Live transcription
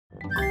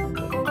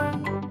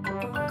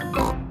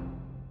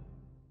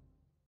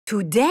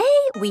Today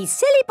we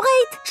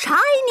celebrate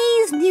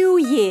Chinese New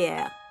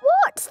Year.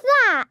 What's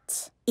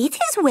that? It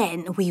is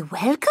when we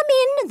welcome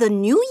in the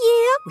new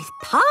year with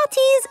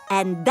parties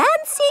and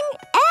dancing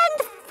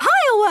and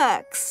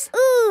fireworks.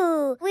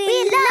 Ooh,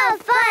 we love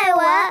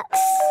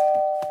fireworks.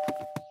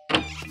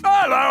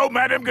 Hello,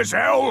 Madame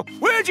Gazelle.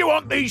 Where do you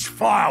want these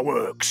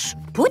fireworks?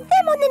 Put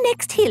them on the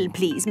next hill,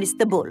 please,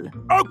 Mr. Bull.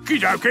 Okie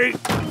dokie.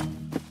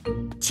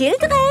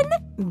 Children,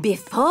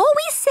 before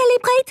we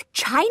celebrate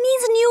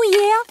Chinese New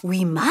Year,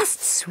 we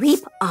must sweep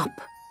up.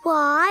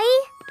 Why?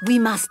 We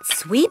must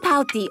sweep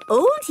out the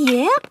old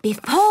year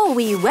before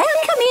we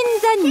welcome in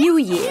the new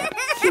year.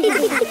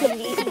 Finished,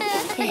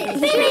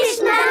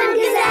 Madame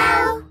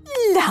Gazelle.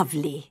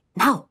 Lovely.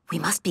 Now, we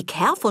must be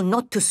careful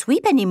not to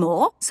sweep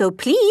anymore, so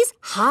please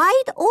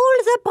hide all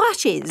the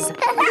brushes.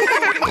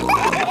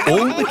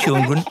 All the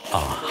children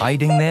are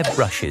hiding their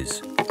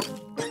brushes.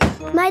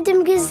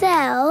 Madame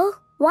Gazelle,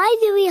 why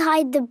do we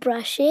hide the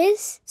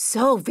brushes?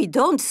 So we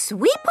don't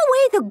sweep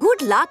away the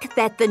good luck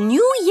that the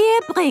new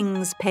year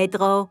brings,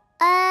 Pedro.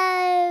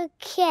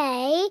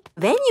 Okay.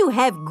 When you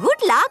have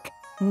good luck,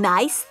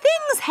 nice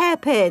things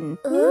happen.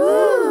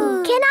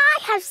 Ooh. Can I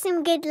have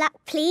some good luck,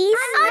 please?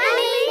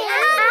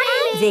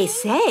 They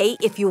say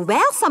if you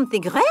wear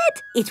something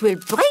red, it will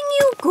bring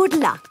you good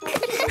luck.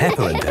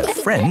 Peppa and her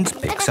friends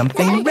pick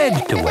something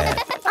red to wear.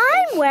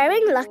 I'm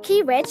wearing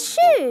lucky red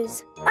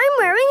shoes. I'm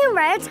wearing a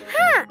red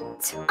hat.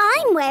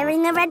 I'm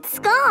wearing a red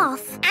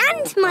scarf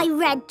and my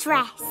red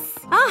dress.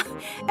 Ah,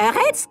 a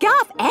red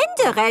scarf and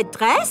a red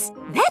dress?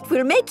 That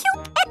will make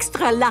you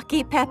extra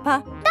lucky,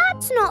 Peppa.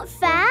 That's not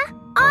fair.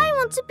 I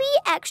want to be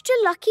extra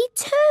lucky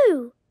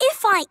too.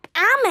 If I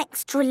am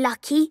extra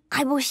lucky,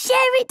 I will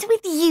share it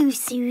with you,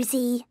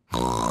 Suzy.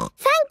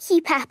 Thank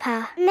you,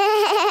 Peppa.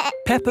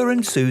 Peppa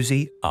and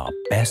Suzy are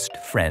best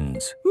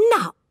friends.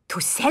 Now,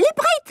 to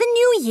celebrate the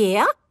new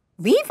year,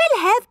 we will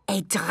have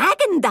a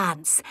dragon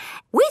dance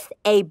with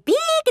a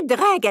big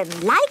dragon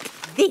like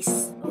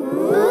this.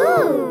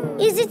 Ooh.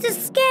 Is it a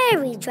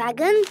scary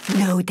dragon?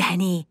 No,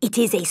 Danny. It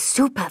is a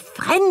super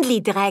friendly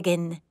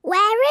dragon.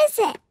 Where is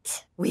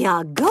it? We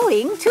are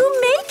going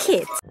to make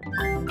it.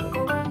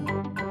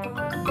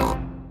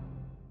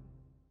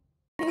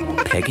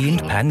 Peggy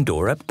and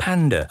Pandora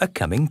Panda are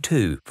coming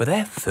too for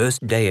their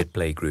first day at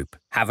playgroup.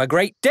 Have a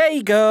great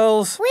day,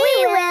 girls.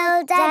 We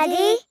will,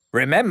 Daddy.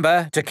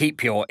 Remember to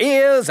keep your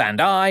ears and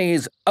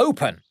eyes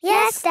open.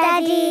 Yes,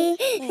 Daddy.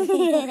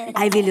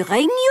 I will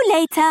ring you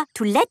later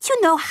to let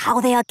you know how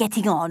they are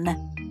getting on.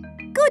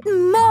 Good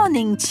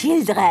morning,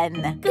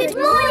 children. Good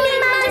morning,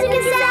 Madame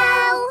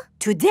Gazelle.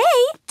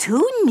 Today,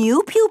 2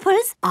 new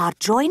pupils are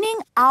joining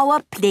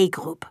our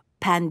playgroup.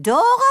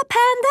 Pandora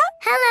Panda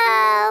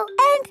Hello.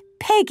 and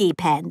Peggy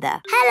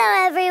Panda.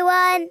 Hello,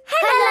 everyone.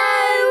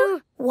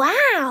 Hello.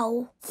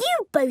 Wow,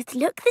 you both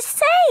look the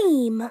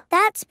same.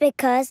 That's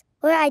because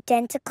we're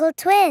identical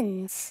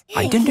twins.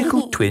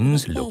 Identical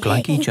twins look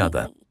like each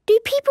other. Do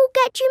people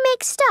get you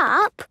mixed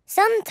up?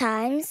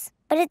 Sometimes,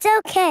 but it's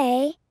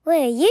okay.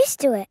 We're used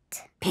to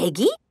it.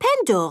 Peggy,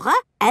 Pandora,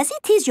 as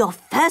it is your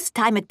first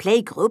time at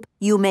playgroup,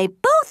 you may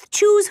both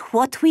choose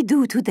what we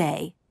do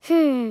today.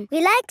 We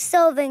like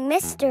solving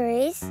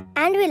mysteries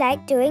and we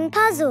like doing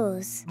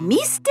puzzles.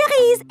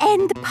 Mysteries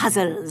and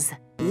puzzles.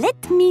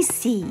 Let me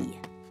see.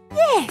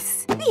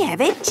 Yes, we have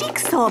a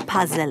jigsaw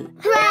puzzle.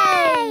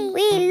 Hooray!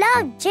 We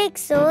love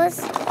jigsaws.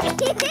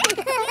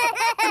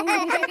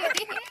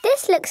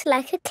 This looks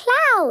like a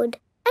cloud.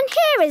 And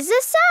here is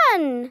the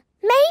sun.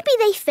 Maybe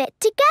they fit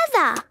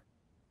together.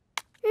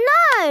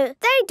 No,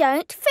 they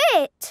don't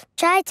fit.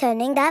 Try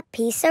turning that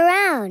piece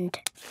around.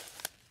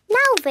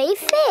 Now they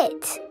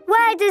fit.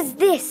 Where does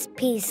this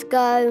piece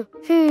go?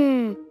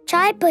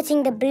 Try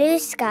putting the blue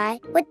sky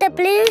with the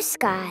blue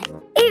sky.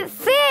 It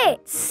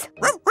fits.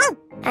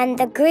 And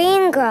the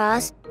green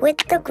grass with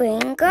the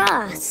green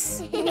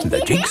grass.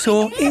 The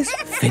jigsaw is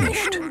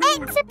finished.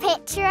 It's a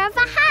picture of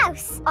a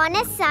house on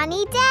a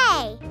sunny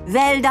day.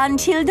 Well done,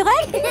 children.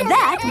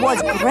 That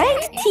was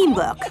great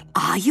teamwork.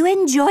 Are you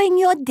enjoying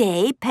your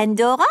day,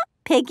 Pandora,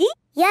 Peggy?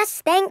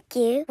 Yes, thank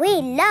you.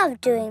 We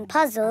love doing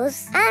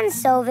puzzles and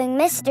solving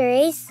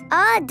mysteries.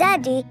 Our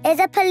daddy is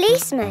a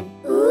policeman.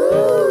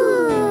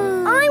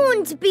 Ooh! I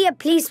want to be a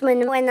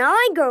policeman when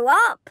I grow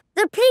up.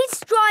 The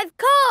police drive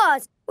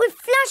cars with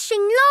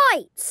flashing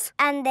lights.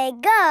 And they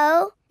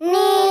go...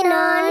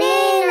 Nina,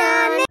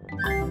 Nina, Nina.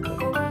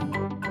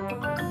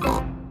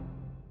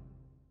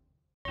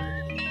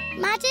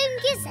 Madame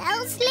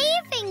Gazelle's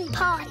leaving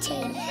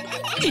party.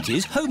 It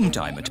is home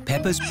time at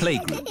Peppa's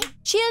playgroup.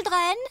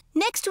 Children,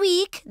 next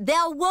week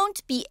there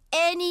won't be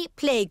any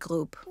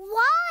playgroup.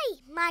 Why,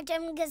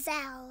 Madame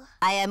Gazelle?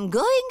 I am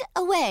going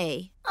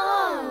away.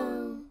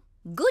 Oh.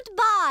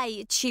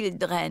 Goodbye,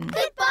 children.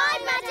 Goodbye,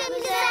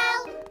 Madame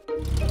Gazelle.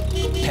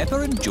 Peppa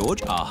and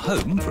George are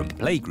home from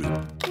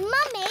playgroup.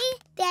 Mummy,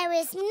 there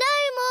is no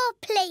more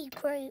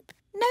playgroup.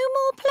 No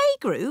more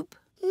playgroup?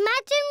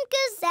 Madame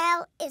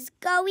Gazelle is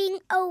going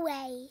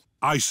away.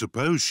 I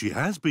suppose she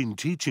has been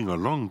teaching a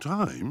long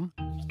time.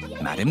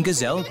 Madame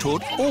Gazelle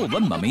taught all the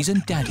mummies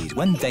and daddies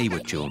when they were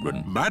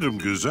children. Madame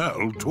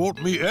Gazelle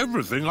taught me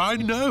everything I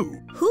know.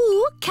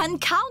 Who can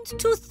count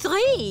to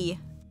 3?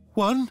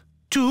 1,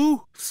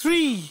 2,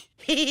 3.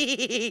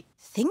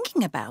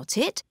 Thinking about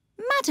it,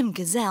 Madame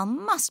Gazelle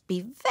must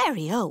be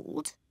very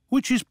old.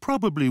 Which is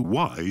probably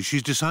why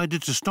she's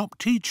decided to stop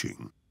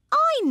teaching.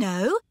 I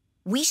know.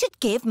 We should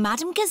give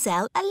Madame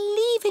Gazelle a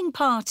leaving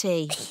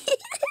party.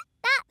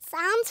 That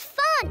sounds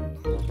fun.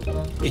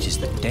 It is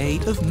the day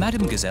of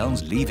Madame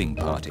Gazelle's leaving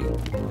party.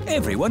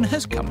 Everyone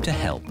has come to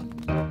help.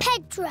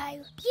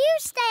 Pedro, you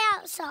stay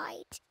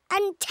outside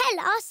and tell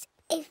us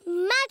if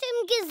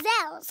Madame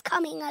Gazelle's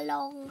coming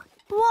along.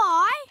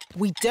 Why?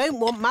 We don't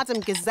want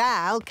Madame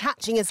Gazelle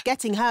catching us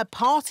getting her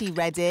party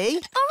ready.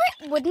 Or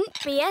it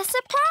wouldn't be a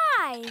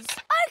surprise.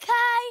 OK.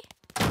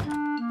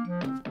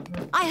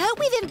 I hope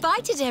we've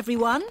invited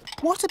everyone.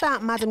 What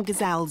about Madame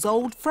Gazelle's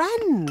old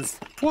friends?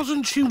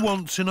 Wasn't she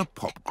once in a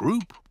pop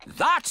group?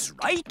 That's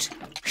right.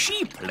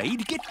 She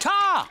played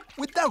guitar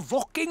with the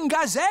Rocking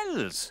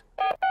Gazelles.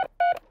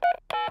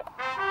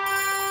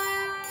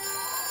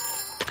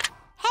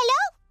 Hello,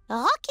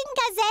 Rocking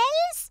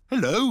Gazelles?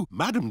 Hello,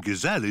 Madame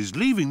Gazelle is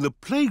leaving the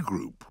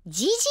playgroup.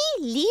 Gigi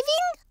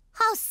leaving?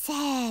 How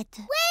sad.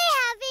 We're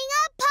having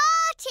a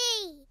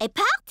party. A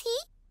party?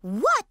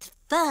 What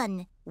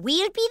fun!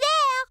 We'll be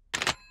there.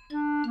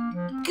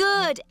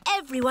 Good,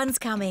 everyone's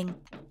coming.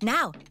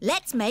 Now,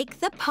 let's make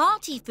the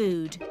party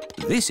food.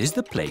 This is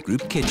the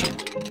playgroup kitchen.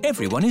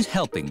 Everyone is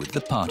helping with the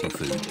party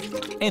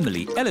food.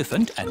 Emily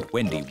Elephant and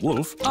Wendy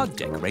Wolf are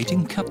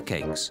decorating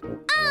cupcakes.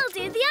 I'll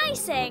do the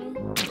icing.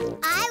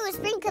 I will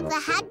sprinkle the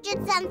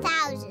hundreds and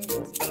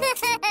thousands.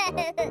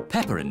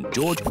 Peppa and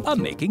George are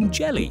making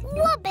jelly.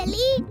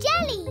 Wobbly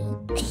jelly.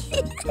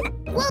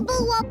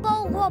 Wobble,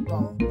 wobble,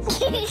 wobble.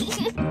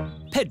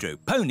 Pedro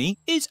Pony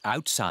is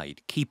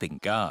outside keeping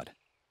guard.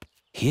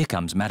 Here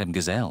comes Madame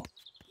Gazelle.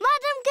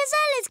 Madame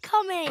Gazelle is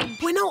coming.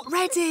 We're not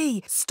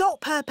ready.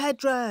 Stop her,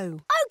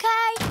 Pedro. OK.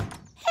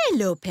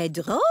 Hello,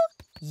 Pedro.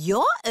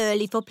 You're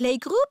early for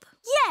playgroup?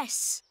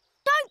 Yes.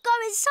 Don't go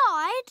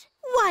inside.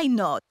 Why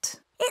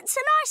not? It's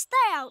a nice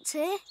day out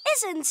here,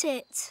 isn't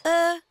it?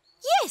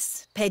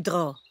 Yes,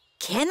 Pedro.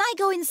 Can I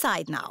go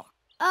inside now?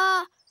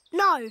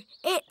 No.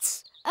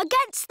 It's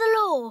against the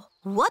law.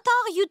 What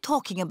are you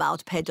talking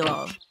about,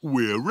 Pedro?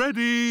 We're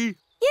ready.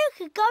 You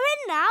could go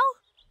in now.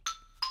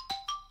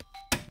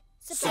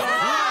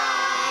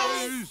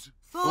 Surprise!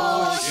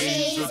 For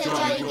she's a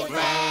jolly good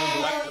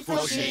fellow,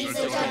 for she's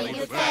a jolly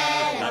good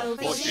fellow,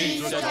 for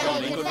she's a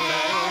jolly good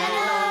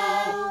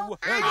fellow,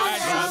 and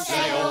so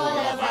say all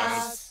of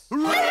us.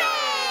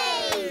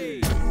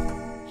 Hooray!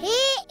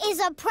 Here is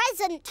a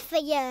present for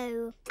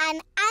you,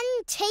 an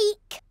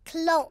antique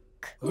clock.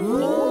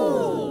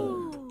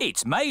 Ooh!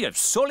 It's made of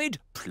solid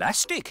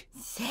plastic.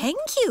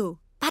 Thank you.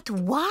 But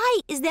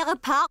why is there a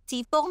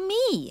party for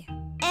me?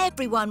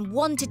 Everyone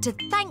wanted to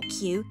thank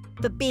you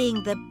for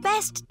being the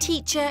best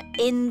teacher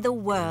in the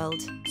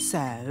world.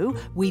 So,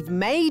 we've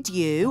made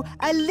you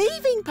a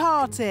leaving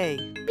party.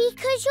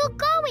 Because you're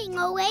going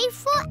away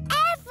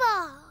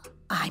forever.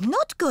 I'm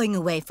not going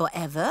away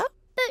forever.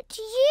 But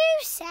you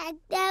said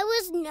there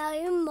was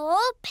no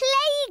more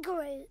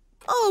playgroup.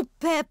 Oh,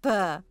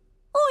 Peppa.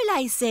 All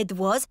I said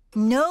was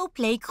no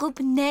playgroup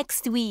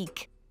next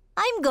week.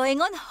 I'm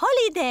going on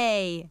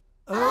holiday.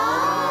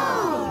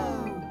 Oh!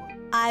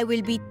 I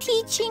will be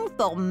teaching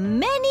for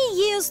many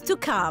years to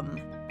come.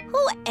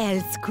 Who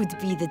else could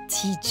be the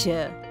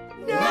teacher?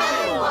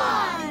 No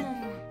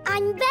one!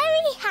 I'm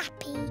very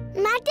happy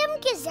Madame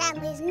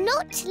Gazelle is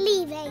not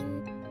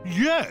leaving.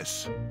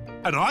 Yes.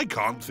 And I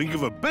can't think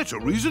of a better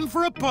reason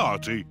for a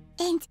party.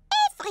 And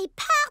every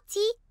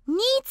party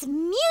needs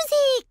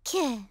music.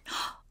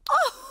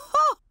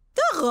 Oh,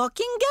 the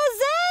Rocking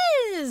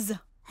Gazelles!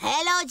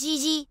 Hello,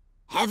 Gigi.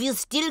 Have you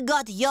still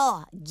got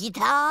your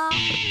guitar?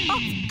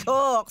 Of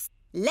course.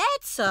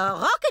 Let's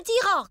rockety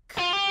rock.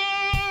 Yeah,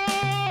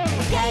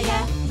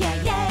 yeah, yeah,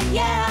 yeah,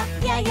 yeah,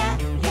 yeah, yeah,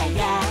 yeah,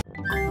 yeah.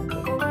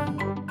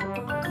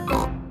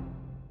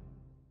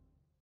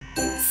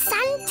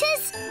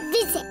 Santa's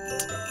visit.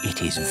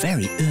 It is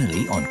very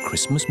early on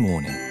Christmas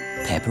morning.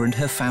 Peppa and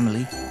her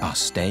family are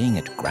staying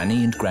at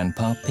Granny and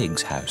Grandpa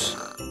Pig's house.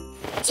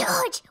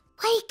 George,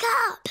 wake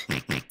up!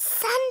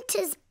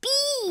 Santa's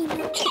bean!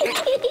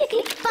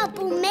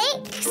 Bubble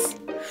mix!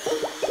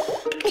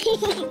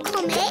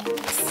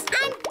 Comics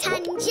and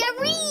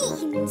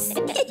tangerines!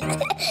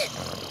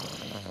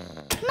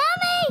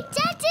 Mummy!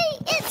 Daddy!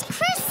 It's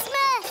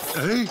Christmas!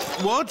 Eh?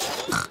 What?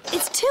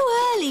 It's too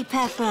early,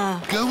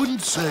 Peppa. Go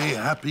and say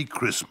Happy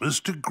Christmas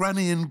to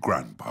Granny and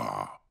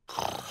Grandpa.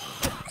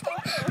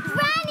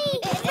 Granny!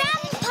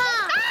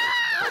 Grandpa!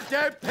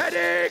 Don't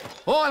panic!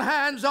 All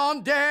hands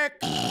on deck!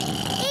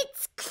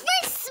 It's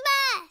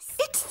Christmas!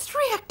 It's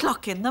 3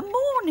 o'clock in the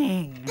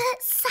morning.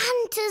 But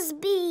Santa's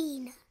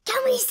been.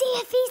 Can we see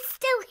if he's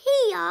still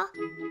here?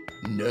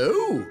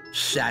 No,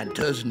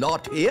 Santa's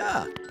not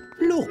here.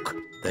 Look,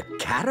 the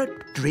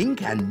carrot,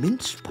 drink and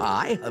mince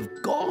pie have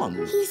gone.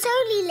 He's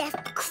only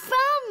left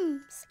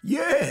crumbs.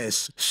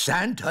 Yes,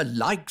 Santa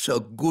likes a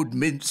good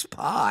mince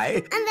pie.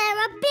 And there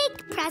are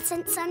big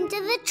presents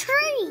under the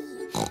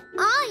tree.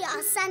 I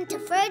asked Santa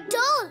for a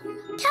doll.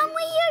 Can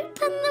we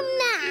open them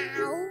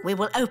now? We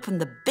will open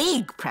the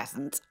big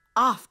presents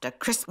after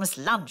Christmas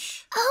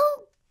lunch.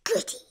 Oh,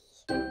 goody.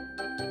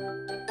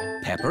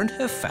 Peppa and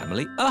her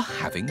family are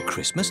having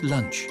Christmas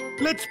lunch.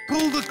 Let's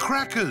pull the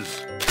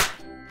crackers.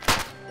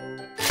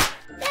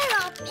 There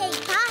are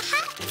paper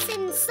hats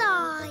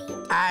inside.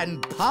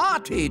 And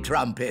party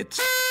trumpets.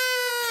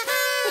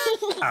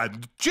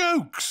 And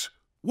jokes.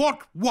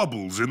 What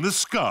wobbles in the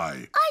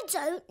sky? I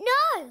don't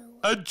know.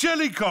 A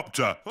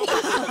jellycopter.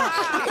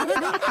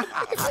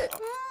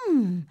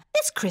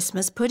 This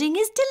Christmas pudding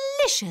is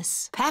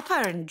delicious.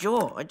 Peppa and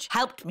George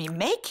helped me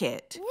make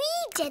it.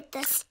 We did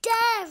the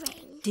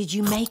stirring. Did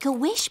you make a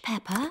wish,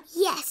 Peppa?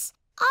 Yes,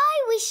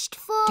 I wished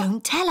for...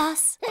 Don't tell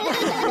us.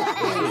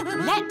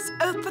 Let's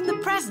open the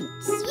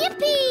presents.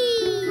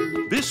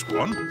 Yippee! This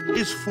one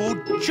is for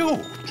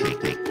George.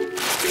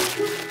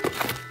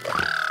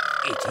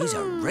 It is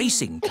a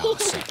racing car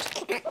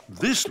set.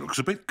 This looks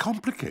a bit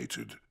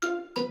complicated.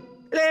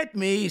 Let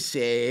me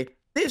see.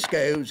 This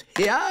goes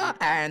here,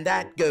 and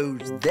that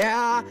goes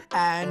there,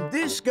 and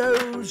this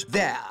goes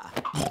there.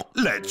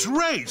 Let's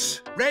race.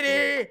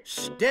 Ready,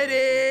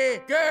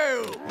 steady,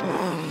 go!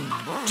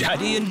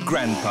 Daddy and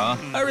Grandpa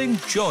are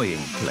enjoying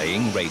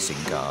playing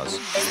racing cars.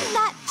 Isn't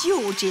that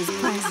George's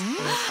present?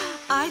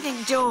 I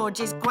think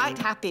George is quite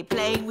happy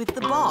playing with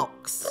the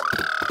box.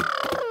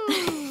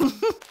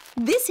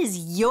 This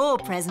is your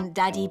present,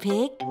 Daddy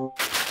Pig.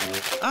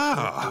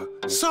 Ah,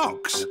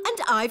 socks.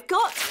 And I've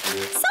got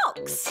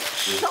socks.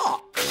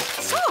 Socks!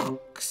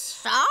 Socks.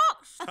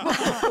 Socks?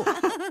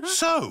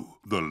 So,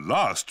 the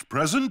last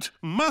present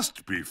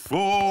must be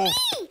for...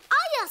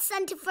 I asked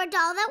Santa for a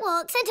doll that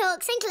walks and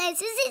talks and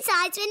closes its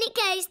eyes when it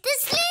goes to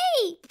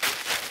sleep.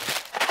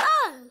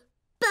 Oh,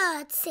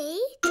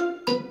 birdseed.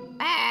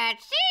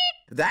 Birdseed?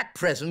 That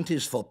present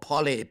is for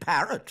Polly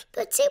Parrot.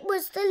 But it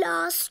was the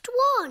last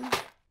one.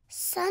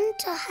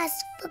 Santa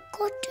has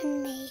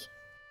forgotten me.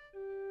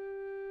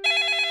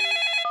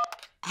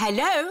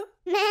 Hello?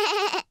 Can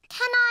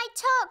I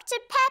talk to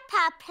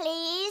Peppa,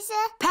 please?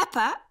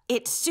 Peppa,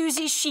 it's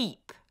Suzy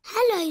Sheep.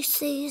 Hello,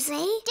 Susie.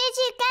 Did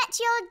you get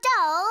your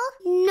doll?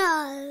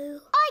 No.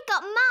 I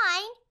got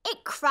mine.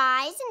 It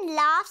cries and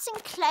laughs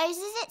and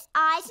closes its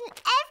eyes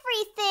and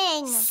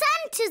everything.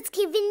 Santa's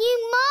given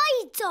you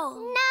my doll.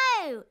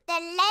 No, the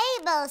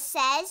label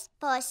says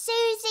for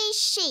Suzy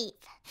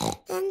Sheep.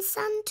 Then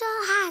Santa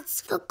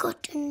has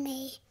forgotten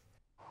me.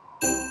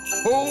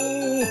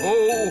 Ho, ho,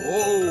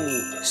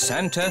 ho!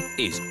 Santa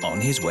is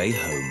on his way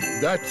home.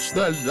 That's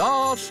the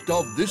last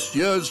of this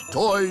year's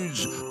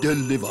toys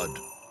delivered.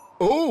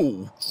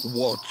 Oh,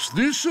 what's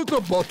this at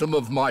the bottom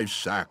of my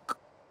sack?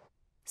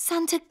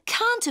 Santa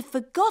can't have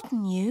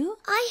forgotten you.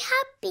 I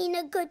have been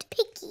a good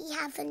piggy,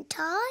 haven't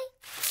I?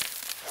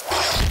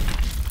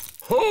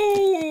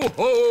 Ho,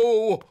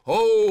 ho,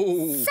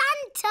 ho!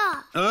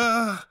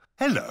 Santa!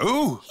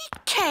 Hello? He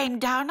came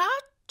down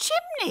our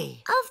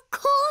chimney. Of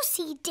course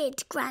he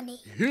did, Granny.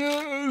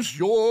 Here's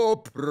your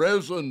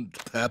present,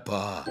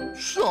 Peppa.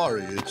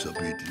 Sorry it's a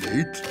bit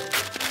late.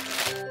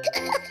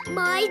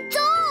 My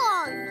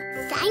doll!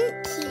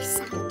 Thank you,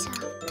 Santa.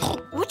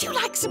 Would you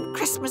like some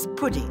Christmas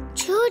pudding?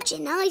 George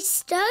and I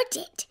stirred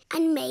it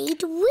and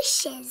made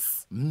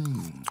wishes.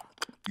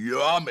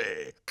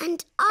 Yummy.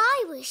 And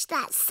I wish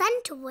that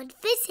Santa would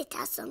visit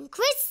us on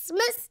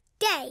Christmas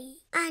Day.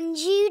 And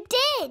you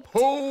did.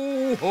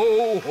 Ho,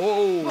 ho,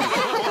 ho!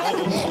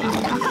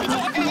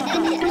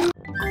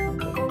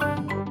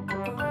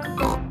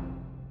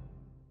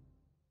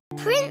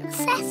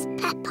 Princess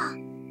Peppa.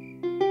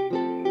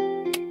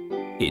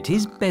 It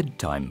is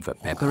bedtime for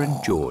Peppa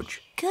and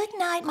George. Good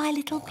night, my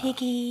little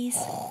piggies.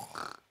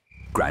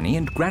 Granny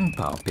and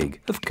Grandpa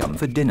Pig have come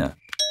for dinner.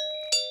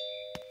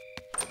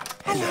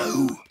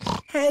 Hello.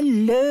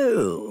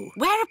 Hello.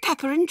 Where are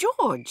Peppa and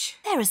George?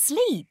 They're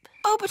asleep.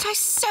 Oh, but I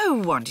so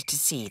wanted to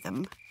see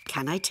them.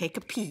 Can I take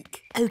a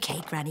peek?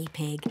 OK, Granny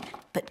Pig,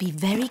 but be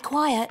very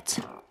quiet.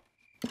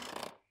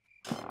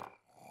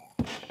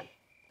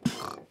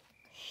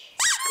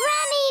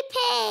 Granny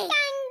Pig!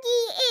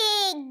 Gangy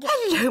Egg!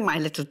 Hello, my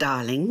little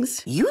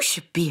darlings. You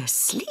should be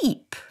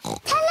asleep.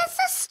 Tell us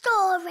a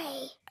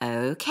story.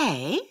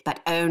 OK, but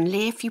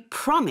only if you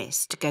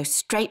promise to go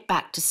straight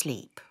back to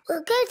sleep.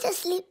 We'll go to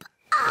sleep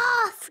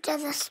after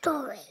the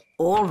story.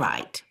 All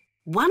right.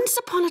 Once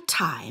upon a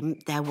time,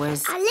 there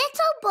was... A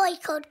little boy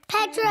called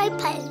Pedro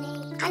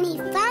Pony, and he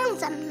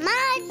found a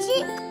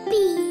magic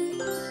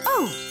bean.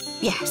 Oh,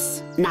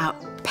 yes. Now,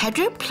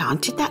 Pedro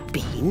planted that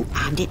bean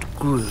and it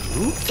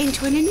grew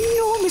into an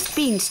enormous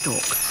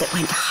beanstalk that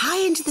went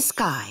high into the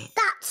sky.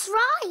 That's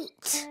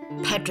right.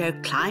 Pedro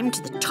climbed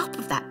to the top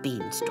of that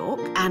beanstalk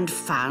and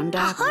found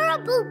A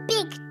horrible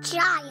big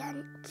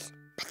giant.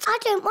 But I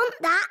don't want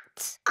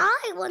that.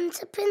 I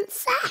want a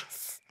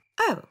princess.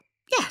 Oh,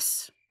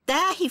 yes.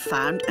 There he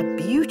found a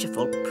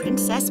beautiful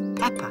Princess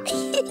Peppa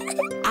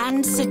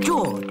and Sir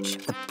George,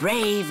 the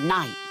brave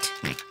knight.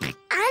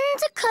 And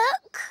a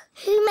cook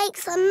who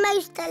makes the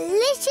most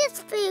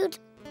delicious food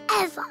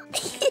ever.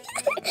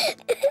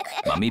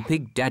 Mummy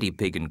Pig, Daddy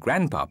Pig and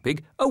Grandpa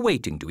Pig are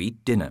waiting to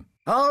eat dinner.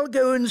 I'll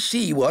go and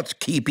see what's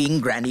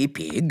keeping Granny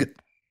Pig.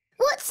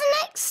 What's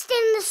next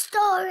in the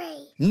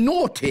story?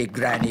 Naughty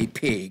Granny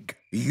Pig.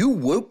 You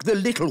woke the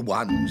little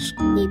ones.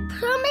 We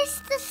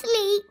promised to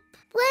sleep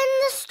when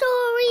the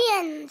story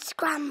ends,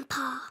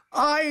 Grandpa.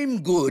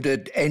 I'm good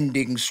at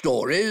ending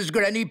stories,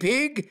 Granny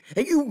Pig.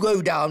 You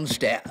go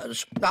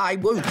downstairs. I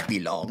won't be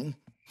long.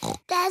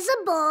 There's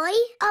a boy,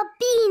 a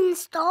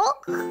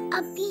beanstalk,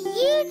 a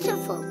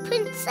beautiful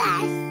princess,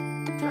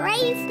 a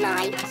brave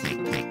knight,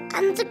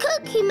 and a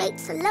cook who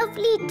makes a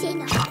lovely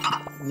dinner.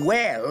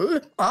 Well,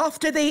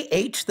 after they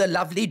ate the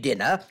lovely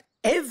dinner,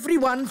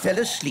 everyone fell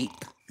asleep.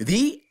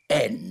 The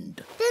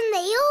end. Then they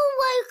all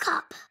woke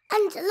up,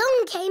 and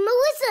along came a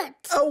wizard.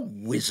 A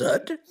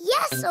wizard?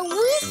 Yes, a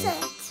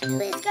wizard who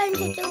is going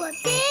to do a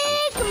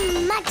big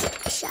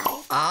magic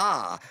show.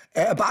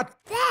 But...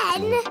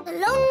 Then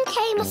along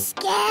came a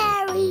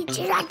scary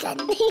dragon.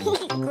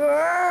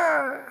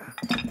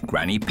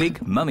 Granny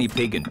Pig, Mummy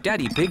Pig and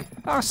Daddy Pig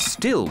are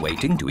still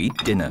waiting to eat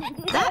dinner.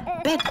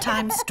 That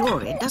bedtime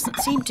story doesn't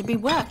seem to be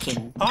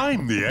working.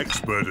 I'm the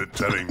expert at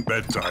telling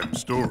bedtime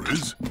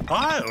stories.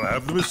 I'll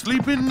have them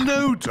asleep in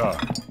no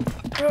time.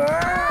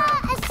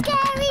 A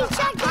scary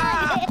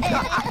dragon!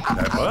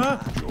 Peppa,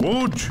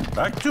 George,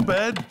 back to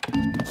bed.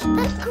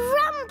 But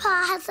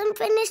Grandpa hasn't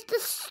finished the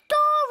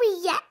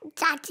story yet,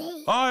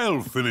 Daddy.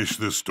 I'll finish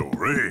the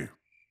story.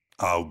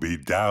 I'll be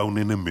down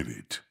in a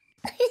minute.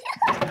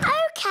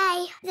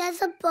 OK,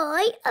 there's a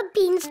boy, a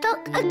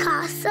beanstalk, a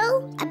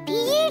castle, a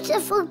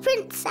beautiful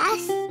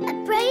princess,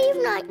 a brave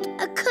knight,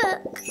 a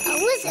cook,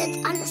 a wizard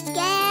and a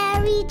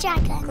scary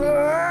dragon.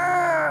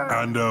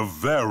 And a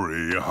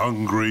very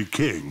hungry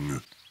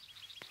king.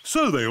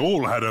 So they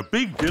all had a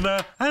big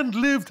dinner and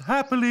lived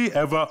happily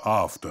ever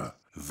after.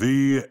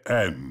 The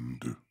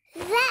end.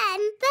 Then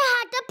they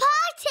had a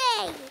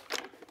party.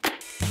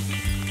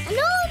 And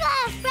all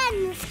their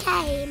friends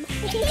came.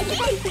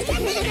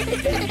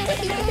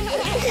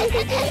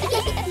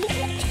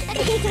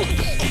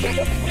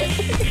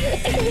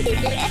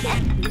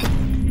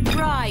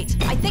 Right,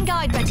 I think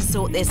I'd better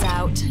sort this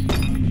out.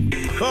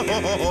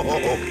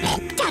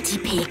 Daddy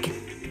Pig.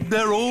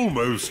 They're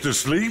almost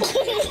asleep.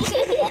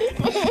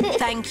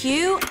 Thank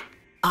you.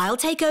 I'll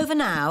take over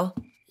now.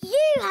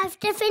 You have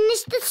to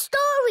finish the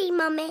story,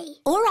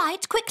 Mummy. All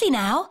right, quickly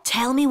now.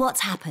 Tell me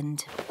what's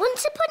happened.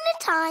 Once upon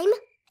a time,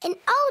 in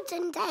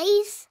olden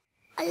days,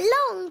 a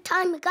long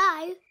time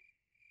ago.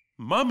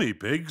 Mummy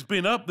Pig's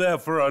been up there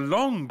for a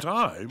long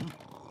time.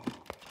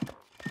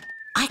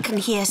 I can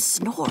hear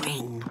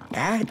snoring.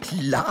 At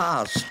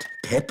last,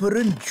 Peppa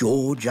and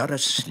George are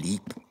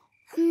asleep.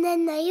 And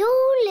then they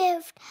all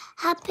lived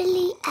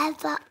happily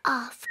ever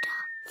after.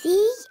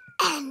 The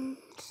end.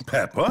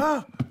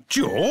 Peppa?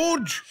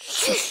 George?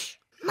 Shush!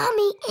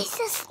 Mummy is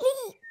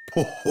asleep.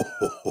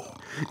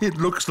 It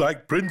looks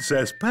like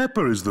Princess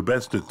Peppa is the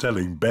best at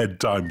telling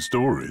bedtime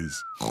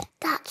stories.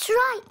 That's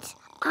right.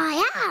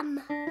 I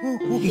am.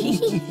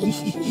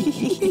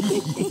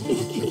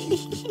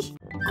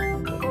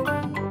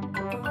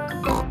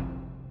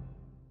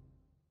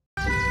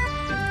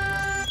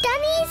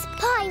 Danny's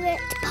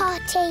Pirate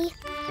Party.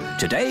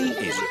 Today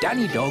is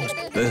Danny Dog's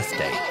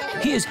birthday.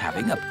 He is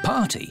having a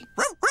party.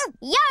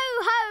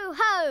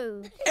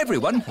 Yo-ho-ho!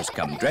 Everyone has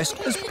come dressed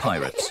as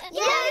pirates.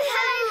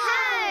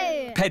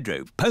 Yo-ho-ho!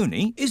 Pedro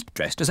Pony is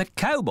dressed as a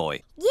cowboy.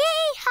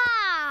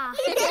 Yeehaw!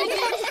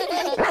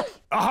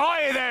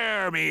 Ahoy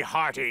there, me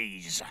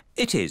hearties!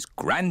 It is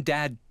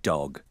Grandad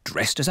Dog,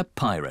 dressed as a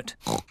pirate.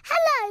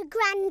 Hello,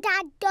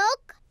 Grandad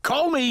Dog.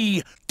 Call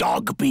me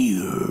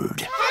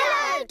Dogbeard.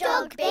 Hello,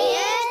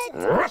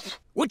 Dogbeard.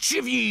 Which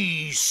of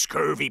ye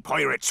scurvy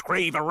pirates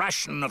crave a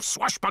ration of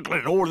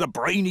swashbuckling o'er the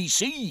briny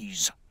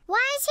seas?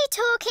 Why is he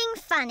talking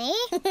funny?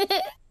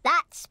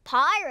 That's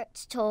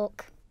pirate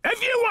talk.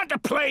 If you want to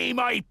play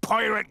my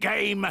pirate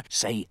game,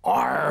 say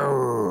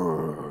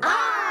arr.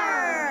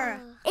 Arr!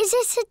 Is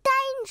it a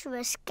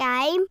dangerous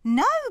game?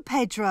 No,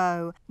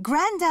 Pedro.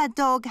 Grandad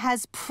Dog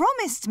has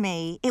promised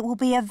me it will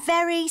be a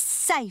very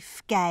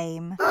safe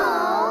game.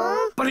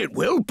 Aww. But it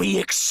will be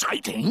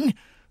exciting.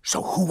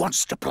 So who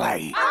wants to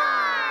play?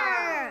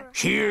 Arr!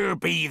 Here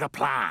be the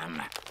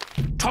plan.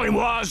 Time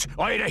was,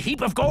 I had a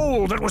heap of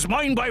gold that was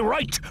mine by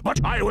right,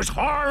 but I was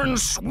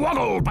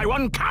horn-swoggled by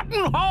one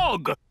Captain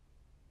Hog.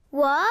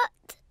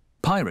 What?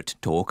 Pirate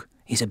talk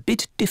is a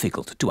bit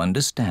difficult to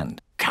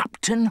understand.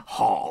 Captain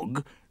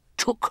Hog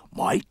took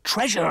my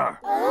treasure.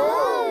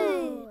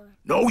 Oh!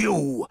 Know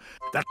you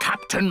that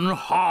Captain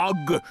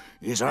Hog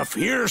is a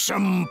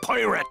fearsome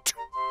pirate?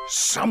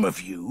 Some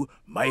of you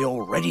may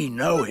already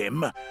know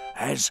him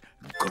as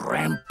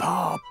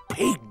Grandpa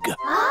Pig.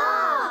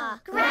 Ah,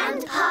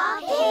 Grandpa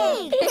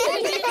Pig!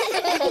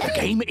 The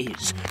game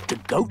is to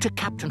go to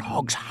Captain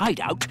Hog's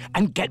hideout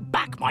and get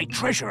back my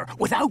treasure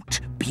without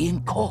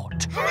being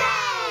caught.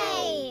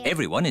 Hooray!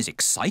 Everyone is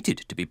excited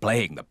to be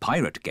playing the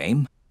pirate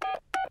game.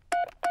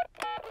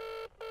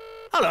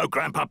 Hello,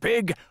 Grandpa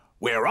Pig.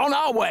 We're on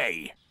our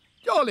way.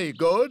 Jolly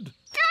good.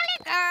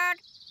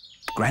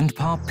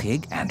 Grandpa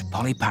Pig and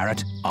Polly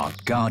Parrot are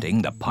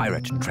guarding the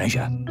pirate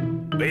treasure.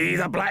 Be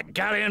the black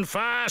galleon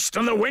fast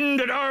and the wind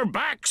at our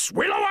backs,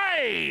 we'll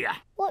away!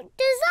 What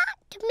does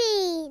that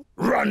mean?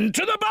 Run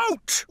to the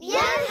boat!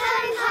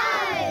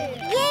 Yo-ho-ho!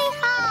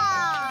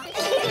 Yeehaw!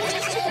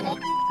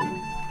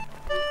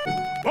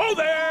 Ho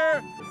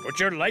there! Put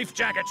your life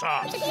jackets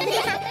on.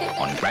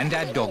 On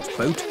Grandad Dog's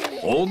boat,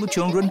 all the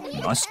children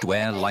must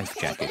wear life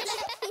jackets.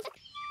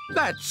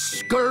 That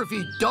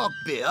scurvy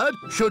Dogbeard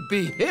should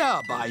be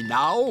here by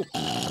now.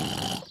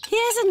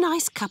 Here's a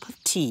nice cup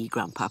of tea,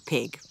 Grandpa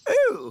Pig.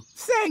 Oh,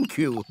 thank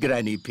you,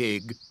 Granny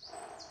Pig.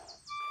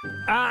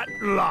 At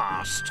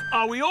last.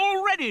 Are we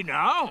all ready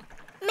now?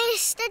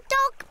 Mr.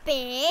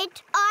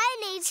 Dogbeard, I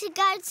need to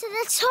go to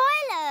the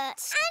toilet.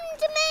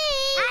 And me.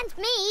 And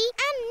me.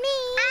 And me.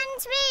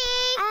 And me.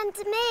 And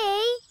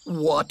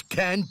me. What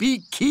can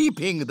be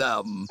keeping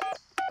them?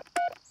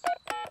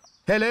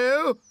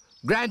 Hello,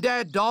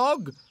 Grandad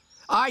Dog?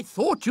 I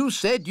thought you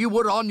said you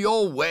were on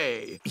your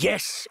way.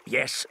 Yes,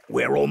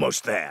 we're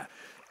almost there.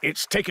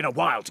 It's taken a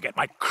while to get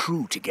my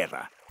crew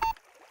together.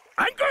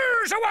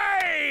 Anchors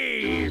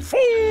away!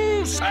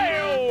 Full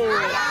sail!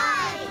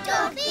 Aye,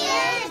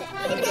 Dogbeard!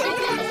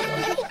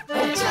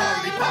 Oh,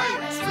 jolly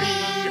pirates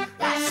three,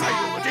 that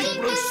sail the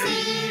deep blue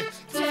sea,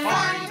 to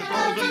find the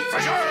golden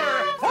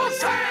treasure. Full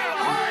sail,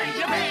 ahoy,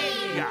 ye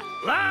be!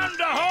 Land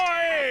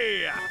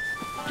ahoy!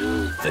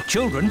 The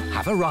children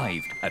have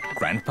arrived at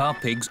Grandpa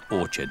Pig's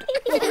orchard.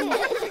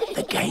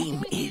 The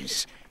game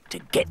is to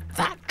get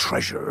that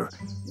treasure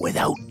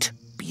without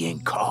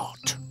being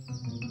caught.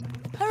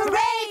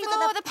 Hooray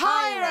for the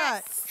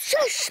pirates!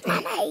 Shush,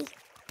 Mummy!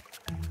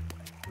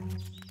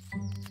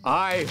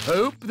 I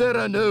hope there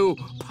are no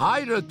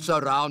pirates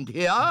around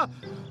here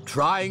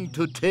trying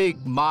to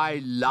take my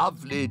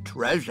lovely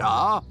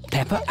treasure.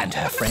 Peppa and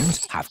her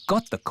friends have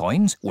got the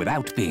coins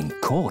without being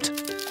caught.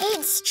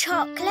 It's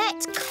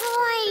chocolate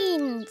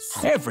coins.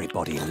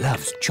 Everybody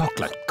loves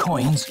chocolate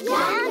coins. Yum,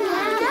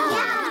 yum,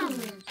 yum.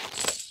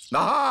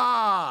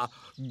 Ah,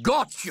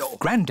 got you.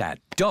 Grandad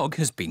Dog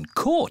has been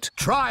caught.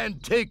 Try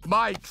and take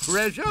my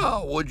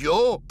treasure, would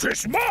you?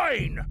 'Tis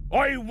mine!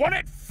 I won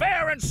it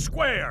fair and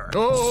square!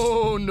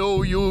 Oh,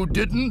 no, you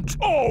didn't.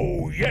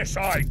 Oh, yes,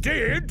 I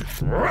did!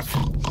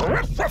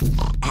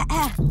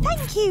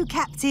 Thank you,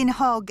 Captain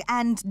Hog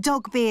and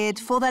Dogbeard,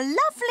 for the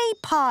lovely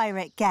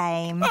pirate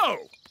game. Oh,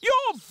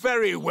 you're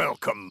very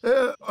welcome.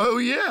 Oh,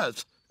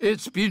 yes.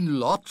 It's been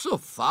lots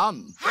of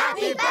fun.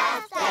 Happy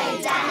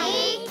birthday,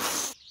 Danny!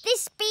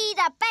 This be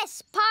the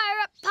best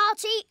pirate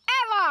party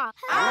ever!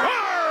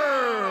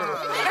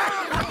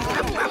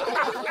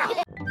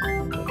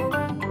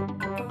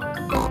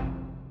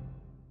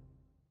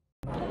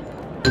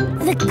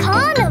 The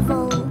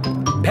carnival!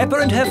 Peppa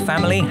and her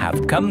family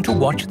have come to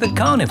watch the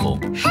carnival.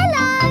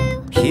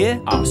 Hello!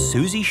 Here are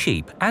Suzy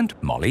Sheep and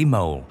Molly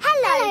Mole.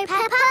 Hello,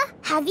 Peppa!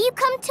 Have you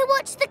come to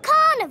watch the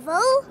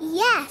carnival?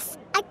 Yes.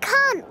 I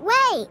can't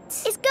wait.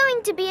 It's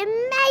going to be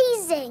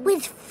amazing.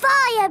 With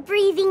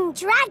fire-breathing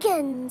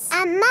dragons.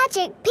 And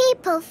magic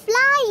people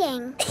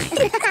flying.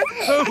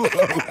 Oh,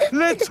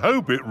 let's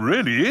hope it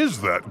really is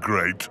that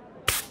great.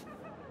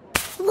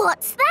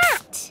 What's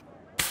that?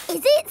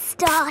 Is it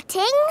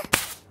starting?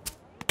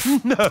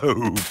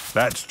 No,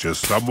 that's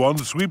just someone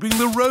sweeping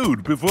the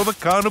road before the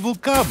carnival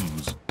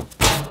comes.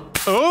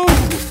 Oh,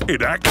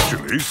 it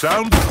actually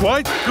sounds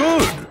quite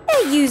good.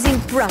 They're using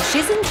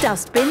brushes and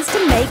dustbins to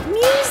make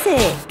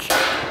music.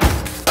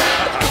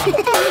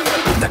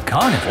 The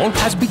carnival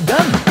has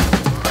begun.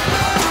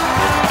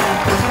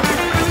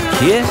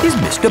 Here is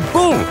Mr.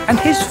 Bull and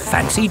his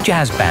fancy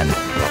jazz band.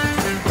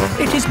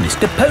 It is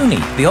Mr. Pony,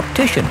 the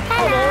optician.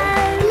 Hello!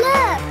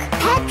 Look,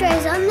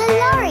 Pedro's on the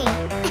lorry.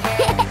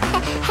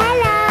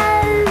 Hello!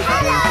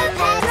 Hello,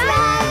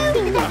 Pedro!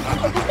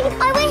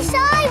 I wish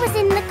I was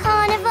in the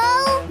carnival.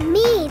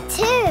 Me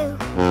too.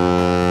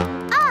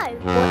 Oh,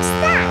 what's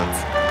that?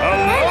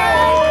 Hello!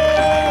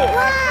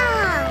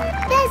 Wow!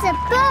 There's a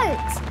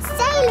boat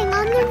sailing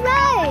on the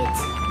road.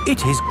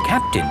 It is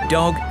Captain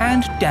Dog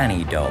and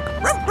Danny Dog.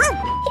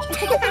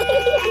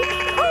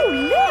 Oh,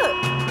 look!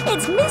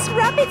 It's Miss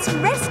Rabbit's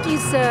rescue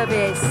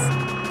service.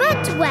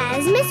 But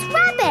where's Miss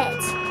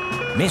Rabbit?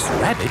 Miss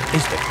Rabbit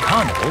is the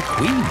carnival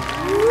queen.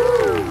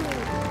 Ooh.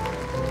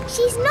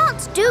 She's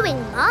not doing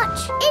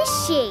much, is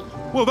she?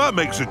 Well, that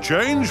makes a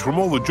change from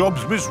all the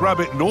jobs Miss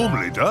Rabbit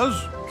normally does.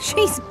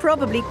 She's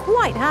probably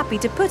quite happy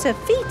to put her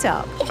feet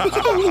up.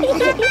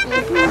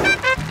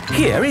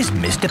 Here is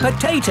Mr.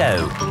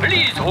 Potato.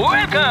 Please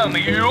welcome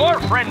your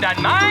friend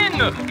and mine,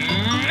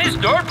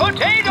 Mr.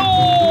 Potato!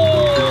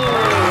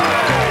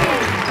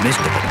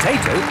 Mr.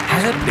 Potato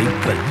has a big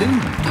balloon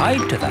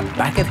tied to the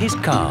back of his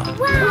car.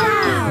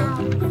 Wow!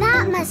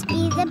 That must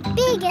be the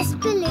biggest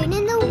balloon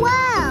in the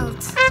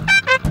world.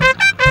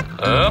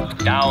 Up,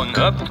 down,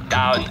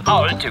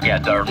 all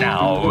together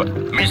now.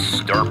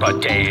 Mr.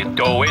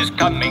 Potato is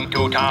coming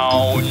to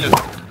town.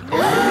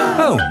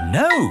 Oh,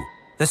 no!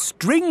 The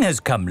string has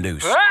come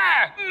loose.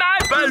 Ah, my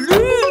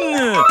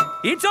balloon!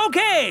 It's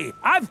okay.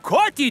 I've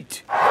caught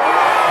it.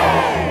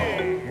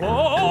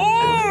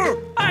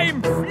 Oh,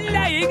 I'm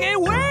flying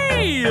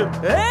away.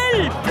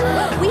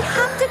 Help! We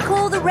have to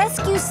call the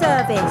rescue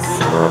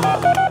service.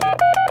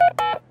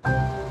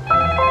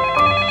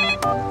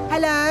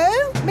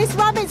 Hello? Miss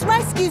Rabbit's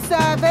rescue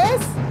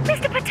service?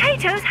 Mr.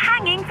 Potato's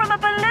hanging from a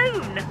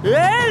balloon.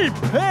 Help!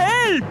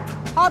 Help!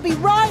 I'll be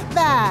right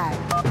there.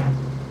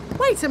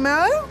 Wait a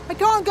mo. I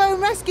can't go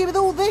and rescue with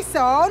all this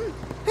on.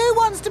 Who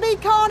wants to be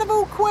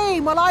Carnival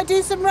Queen while I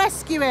do some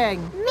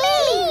rescuing?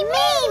 Me!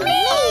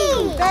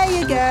 There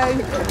you go.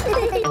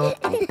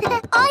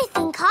 I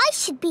think I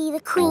should be the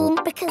queen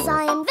because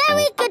I am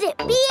very good at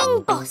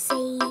being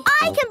bossy.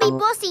 I can be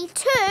bossy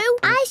too.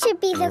 I should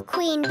be the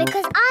queen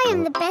because I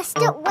am the best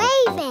at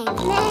waving.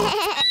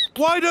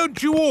 Why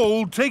don't you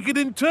all take it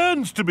in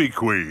turns to be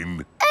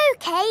queen?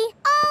 OK,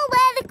 I'll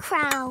wear the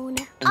crown.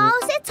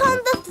 I'll sit on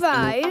the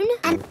throne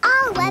and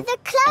I'll wear the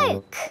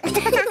cloak.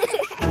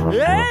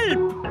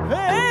 Help!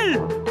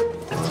 Help!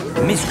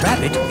 Miss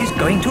Rabbit is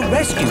going to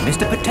rescue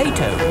Mr.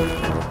 Potato.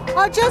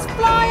 I'll just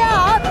fly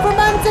up from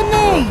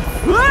underneath.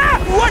 Ah!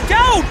 Watch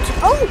out!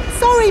 Oh,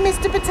 sorry,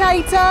 Mr.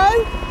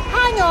 Potato.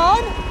 Hang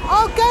on,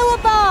 I'll go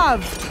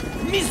above.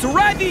 Miss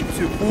Rabbit,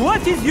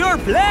 what is your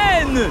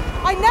plan?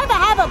 I never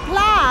have a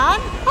plan.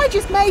 I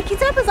just make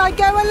it up as I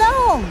go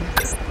along.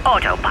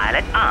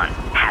 Autopilot on.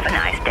 Have a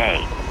nice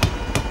day.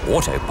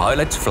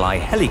 Autopilots fly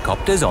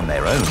helicopters on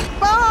their own.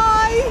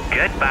 Bye.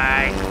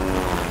 Goodbye.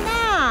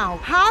 Now,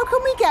 how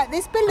can we get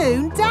this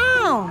balloon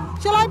down?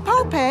 Shall I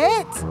pop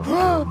it?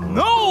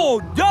 No,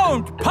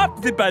 don't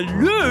pop the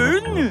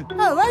balloon.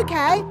 Oh, OK.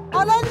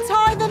 I'll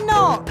untie the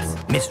knot.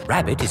 Miss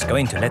Rabbit is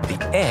going to let the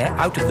air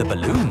out of the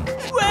balloon.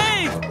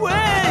 Wait!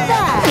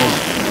 There.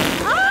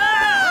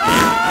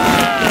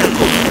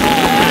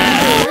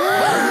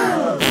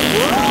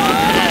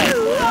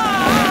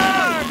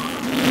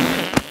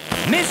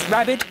 Miss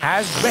Rabbit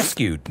has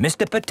rescued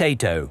Mr.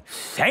 Potato.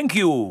 Thank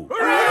you.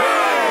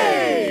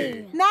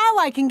 Hooray! Now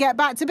I can get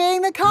back to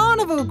being the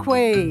Carnival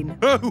Queen.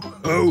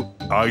 Oh,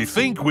 I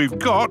think we've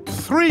got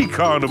 3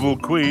 Carnival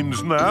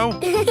Queens now.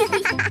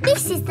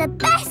 This is the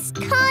best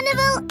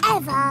carnival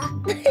ever.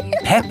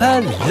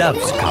 Peppa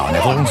loves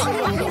carnivals.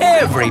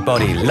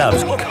 Everybody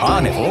loves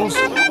carnivals.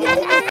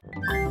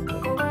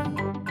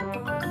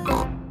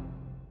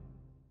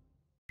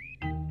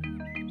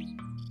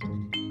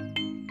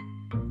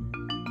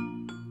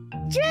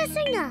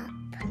 Dressing up.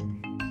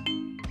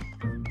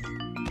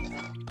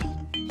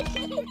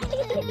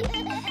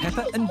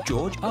 Peppa and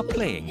George are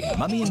playing in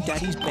Mummy and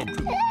Daddy's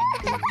bedroom.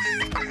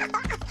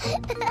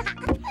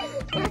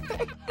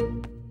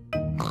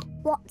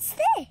 What's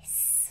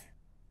this?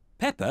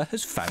 Peppa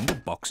has found a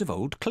box of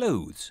old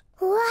clothes.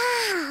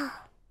 Wow!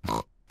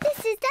 This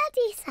is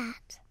Daddy's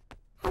hat.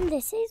 And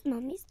this is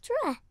Mummy's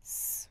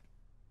dress.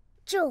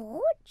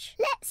 George,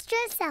 let's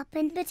dress up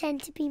and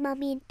pretend to be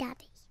Mummy and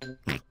Daddy.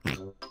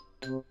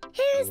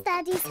 Here is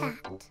Daddy's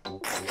hat.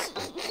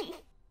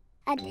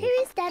 And here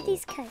is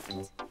Daddy's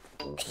coat.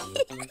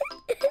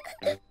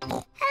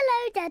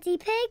 Hello, Daddy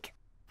Pig.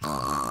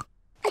 Now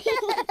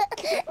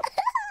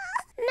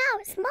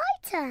it's my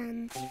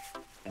turn.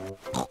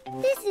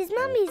 This is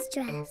Mummy's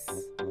dress.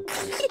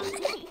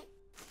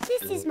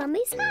 This is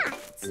Mummy's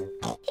hat.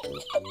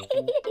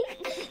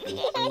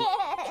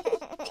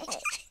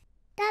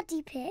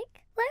 Daddy Pig,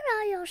 where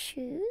are your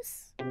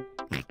shoes?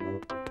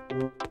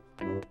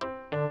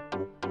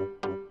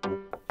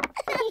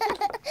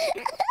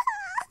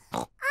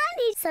 I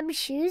need some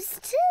shoes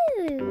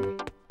too.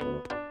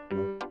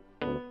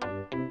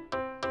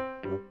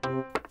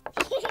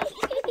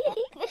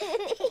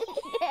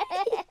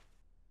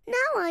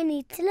 Now I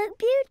need to look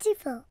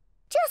beautiful,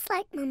 just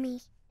like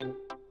Mummy.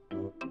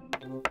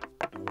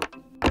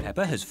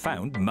 Peppa has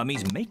found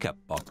Mummy's makeup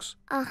box.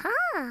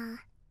 Aha!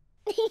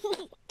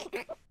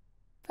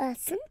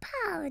 First some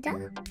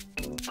powder.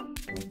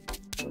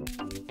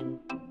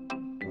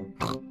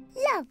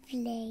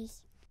 Lovely.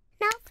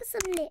 Now for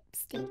some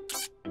lipstick.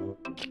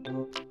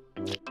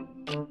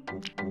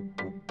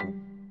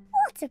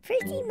 What a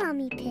pretty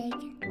Mummy Pig.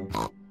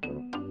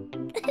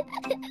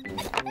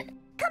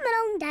 Come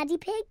along, Daddy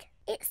Pig.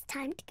 It's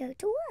time to go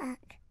to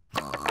work.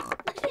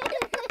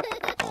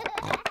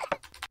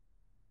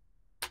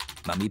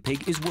 Mummy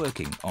Pig is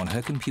working on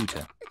her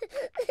computer.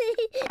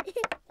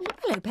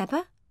 Hello,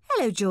 Peppa.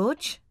 Hello,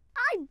 George.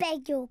 I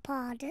beg your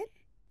pardon.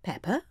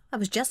 Peppa, I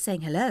was just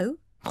saying hello.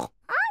 I'm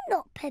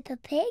not Peppa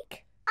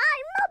Pig.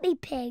 I'm Mummy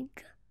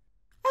Pig.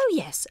 Oh,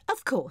 yes,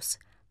 of course.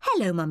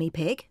 Hello, Mummy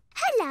Pig.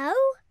 Hello.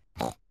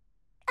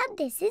 And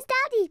this is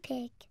Daddy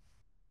Pig.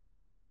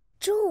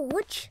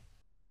 George.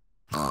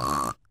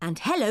 And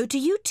hello to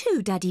you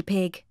too, Daddy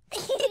Pig.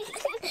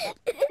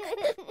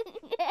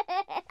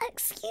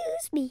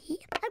 Excuse me,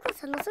 I've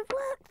got a lot of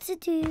work to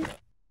do.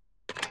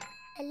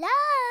 Hello?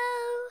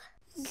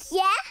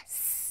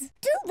 Yes?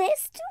 Do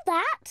this, do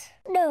that.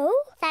 No,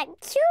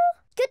 thank you.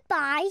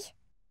 Goodbye.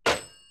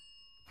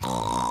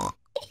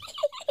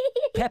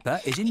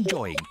 Peppa is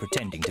enjoying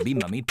pretending to be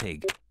Mummy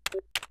Pig.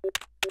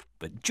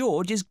 But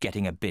George is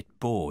getting a bit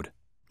bored.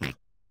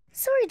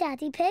 Sorry,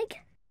 Daddy Pig.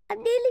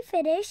 I'm nearly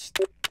finished.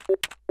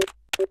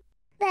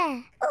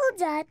 There, all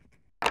done.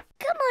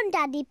 Come on,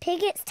 Daddy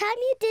Pig, it's time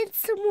you did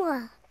some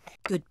work.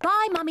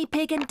 Goodbye, Mummy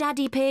Pig and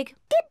Daddy Pig.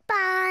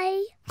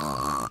 Goodbye.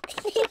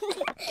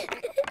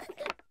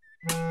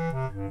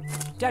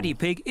 Daddy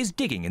Pig is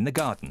digging in the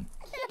garden.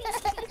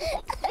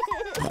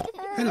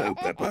 Hello,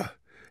 Peppa.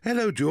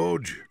 Hello,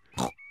 George.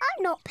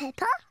 I'm not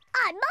Peppa,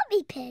 I'm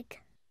Mummy Pig.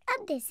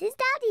 And this is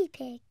Daddy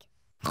Pig.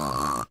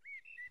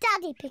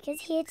 Daddy Pig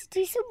is here to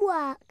do some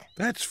work.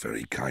 That's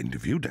very kind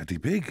of you, Daddy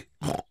Pig.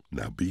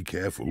 Now be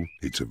careful,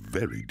 it's a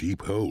very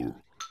deep hole.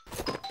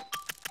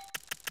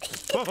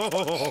 I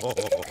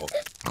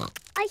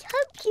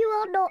hope you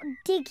are not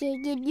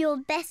digging in your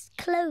best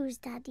clothes,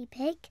 Daddy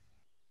Pig.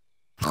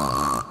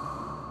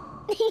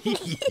 I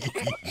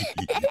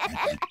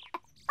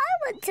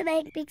want to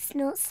make big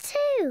snorts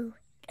too.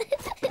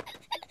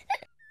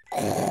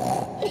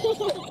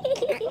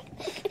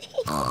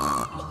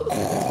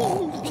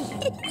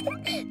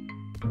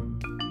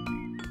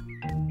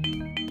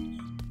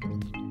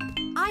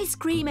 Ice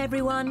cream,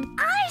 everyone.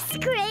 Ice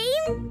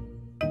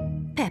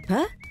cream?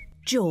 Peppa,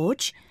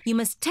 George, you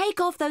must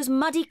take off those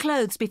muddy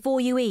clothes before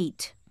you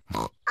eat.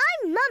 I'm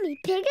Mummy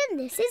Pig and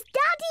this is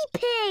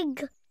Daddy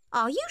Pig.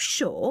 Are you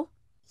sure?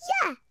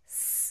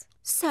 Yes.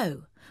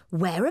 So,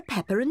 where are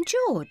Peppa and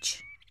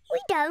George? We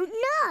don't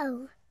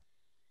know.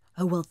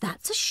 Oh, well,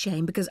 that's a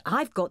shame because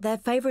I've got their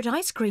favourite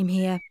ice cream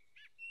here.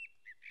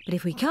 But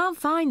if we can't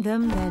find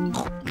them, then...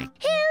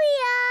 Here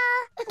we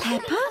are.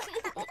 Peppa?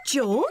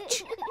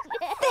 George?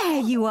 There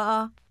you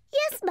are.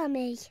 Yes,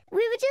 Mummy.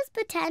 We were just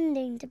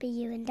pretending to be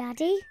you and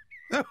Daddy.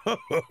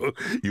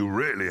 You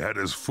really had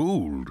us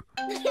fooled.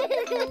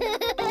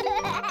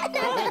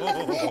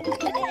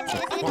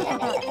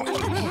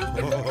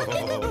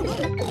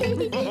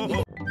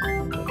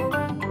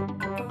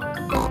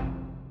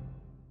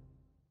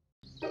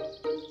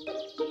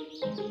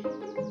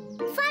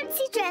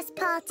 Fancy dress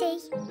party.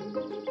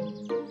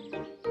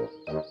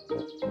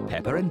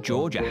 Peppa and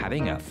George are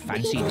having a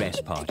fancy dress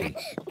party.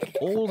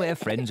 All their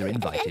friends are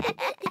invited.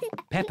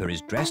 Peppa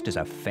is dressed as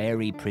a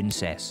fairy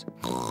princess.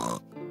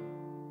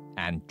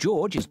 And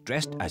George is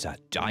dressed as a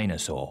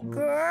dinosaur.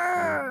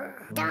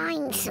 Grrr,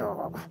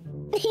 dinosaur.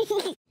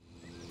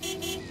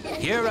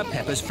 Here are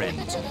Peppa's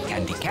friends.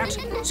 Candy Cat,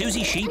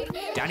 Suzy Sheep,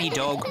 Danny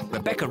Dog,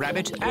 Rebecca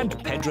Rabbit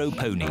and Pedro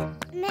Pony.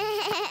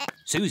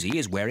 Suzy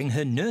is wearing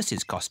her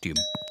nurse's costume.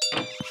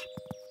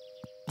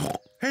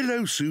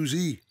 Hello,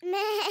 Suzy.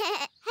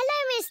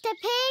 Hello, Mr.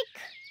 Pig.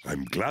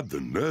 I'm glad the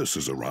nurse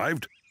has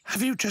arrived.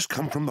 Have you just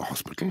come from the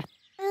hospital?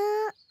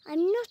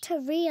 I'm not a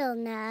real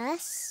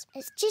nurse.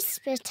 It's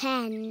just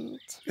pretend.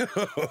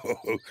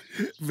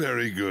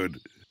 Very good.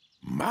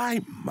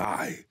 My.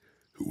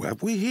 Who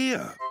have we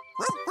here?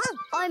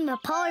 I'm a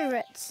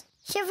pirate.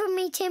 Shiver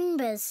me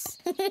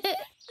timbers.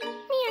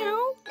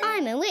 Meow.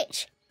 I'm a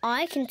witch.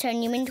 I can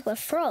turn you into a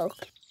frog.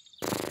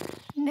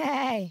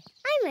 Nay.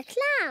 I'm a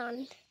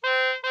clown.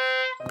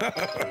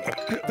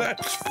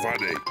 That's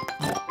funny.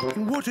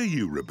 What are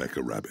you,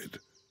 Rebecca Rabbit?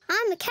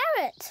 I'm a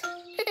carrot.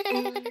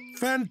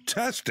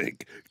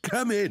 Fantastic.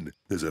 Come in.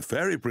 There's a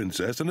fairy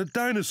princess and a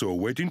dinosaur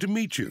waiting to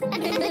meet you. Hello,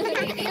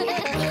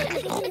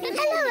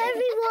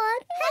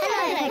 everyone.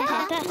 Hello,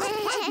 Peppa.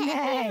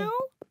 Nay.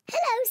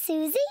 Hello,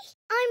 Suzy.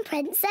 I'm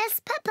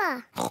Princess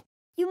Peppa.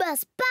 You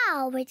must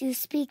bow when you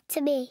speak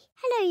to me.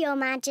 Hello, Your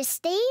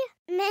Majesty.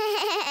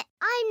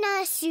 I'm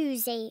Nurse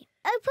Suzy.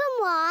 Open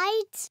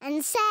wide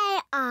and say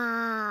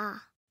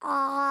ah.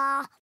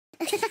 Ah.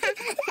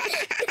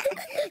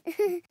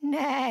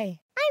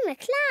 Nay. I'm a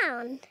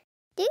clown.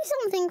 Do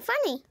something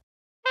funny.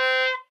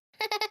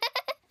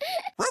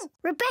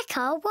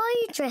 Rebecca, why are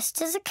you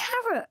dressed as a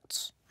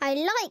carrot? I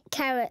like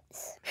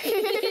carrots.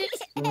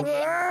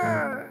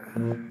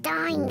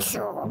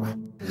 Dinosaur.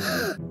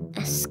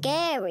 A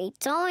scary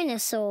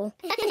dinosaur.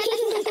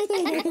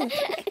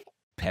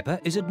 Peppa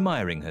is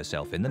admiring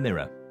herself in the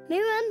mirror.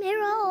 Mirror,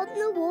 mirror on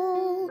the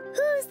wall,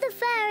 who's the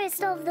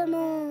fairest of them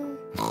all?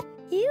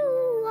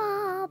 You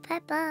are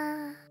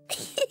Peppa.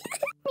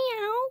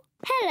 Meow.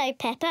 Hello,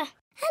 Peppa.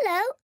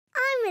 Hello,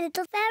 I'm a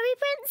little fairy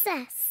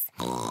princess.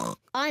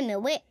 I'm a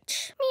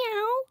witch.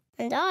 Meow.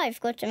 And I've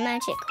got a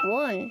magic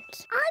wand.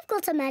 I've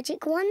got a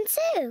magic wand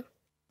too.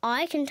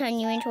 I can turn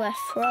you into a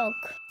frog.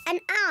 And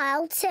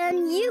I'll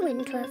turn you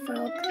into a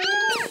frog.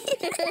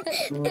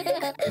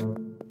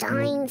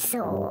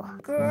 Dinosaur.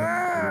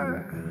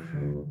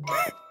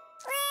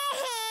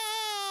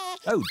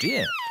 Oh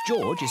dear,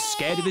 George is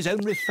scared of his own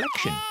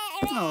reflection.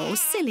 Oh,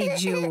 silly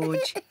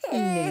George.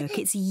 Look,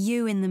 it's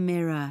you in the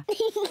mirror.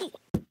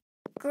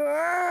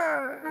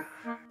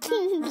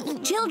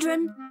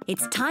 Children,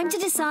 it's time to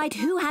decide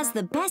who has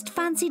the best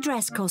fancy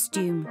dress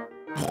costume.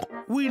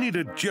 We need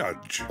a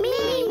judge.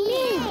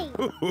 Me!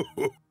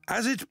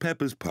 As it's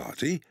Peppa's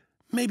party,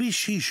 maybe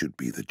she should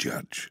be the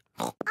judge.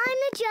 I'm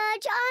the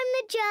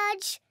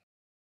judge.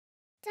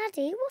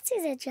 Daddy, what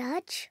is a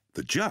judge?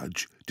 The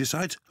judge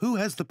decides who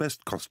has the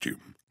best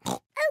costume.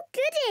 Oh,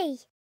 goody!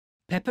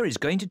 Peppa is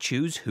going to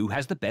choose who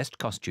has the best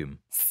costume.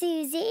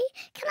 Suzy,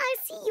 can I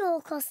see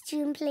your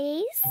costume,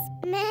 please?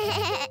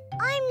 Meh.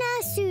 I'm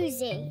Nurse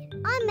Suzy.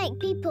 I make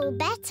people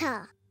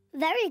better.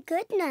 Very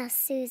good, Nurse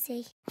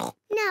Suzy.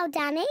 Now,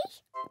 Danny.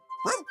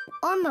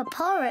 I'm a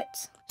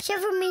pirate.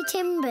 Shiver me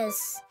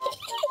timbers.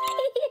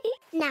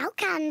 Now,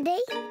 Candy.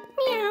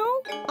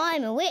 Meow.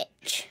 I'm a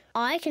witch.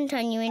 I can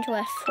turn you into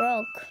a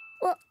frog.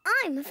 Well,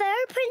 I'm a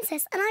fairy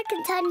princess and I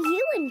can turn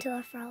you into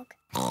a frog.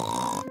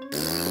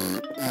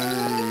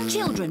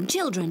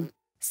 Children.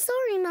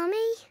 Sorry,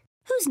 Mummy.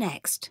 Who's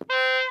next?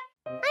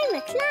 I'm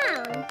a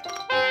clown.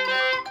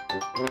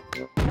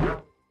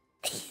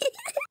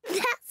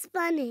 That's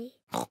funny.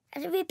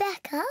 And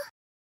Rebecca?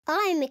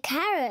 I'm a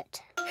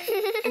carrot.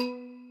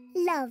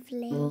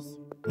 Lovely.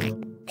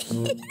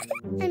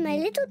 And my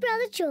little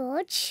brother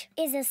George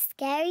is a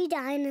scary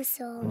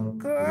dinosaur.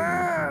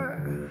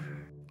 Grrr.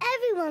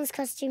 Everyone's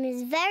costume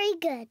is very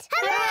good.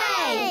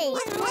 Hooray!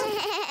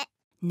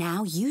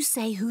 Now you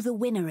say who the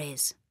winner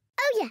is.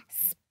 Oh,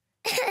 yes.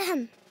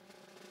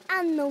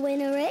 And the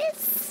winner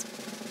is...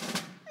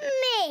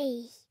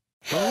 me.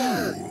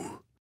 Oh.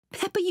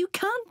 Peppa, you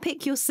can't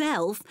pick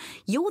yourself.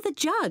 You're the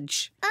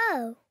judge.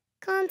 Oh,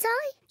 can't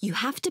I? You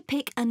have to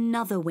pick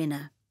another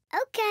winner.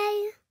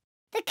 OK.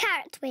 The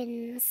carrot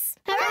wins.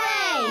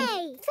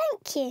 Hooray!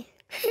 Thank you.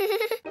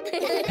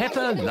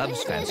 Peppa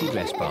loves fancy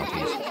dress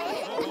parties.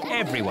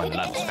 Everyone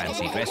loves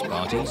fancy dress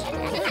parties.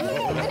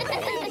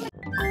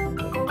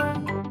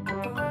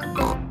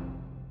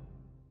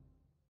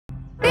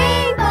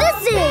 The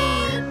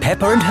zoo!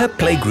 Peppa and her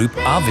playgroup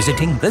are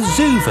visiting the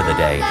zoo for the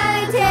day.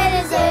 Going to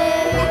the zoo.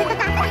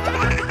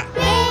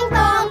 Bing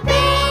bong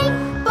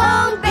bing,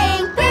 bong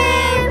bing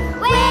boom.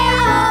 We're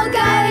all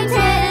going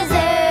to the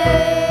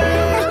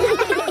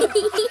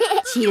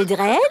zoo.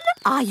 Children,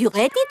 are you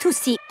ready to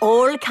see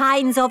all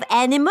kinds of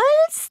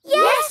animals?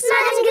 Yes,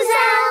 Madam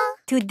Gazelle.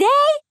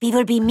 Today, we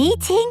will be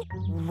meeting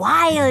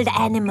wild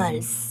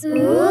animals.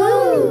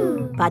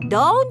 Ooh. But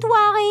don't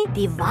worry,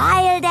 the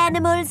wild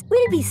animals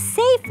will be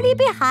safely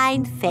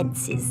behind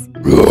fences. A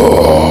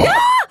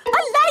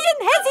lion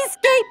has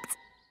escaped!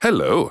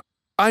 Hello,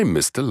 I'm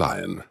Mr.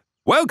 Lion.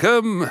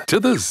 Welcome to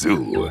the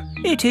zoo.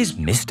 It is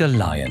Mr.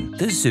 Lion,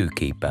 the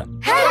zookeeper.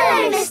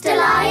 Hello, Mr.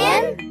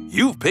 Lion.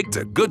 You've picked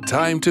a good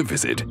time to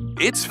visit.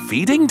 It's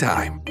feeding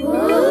time.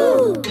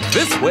 Ooh.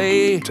 This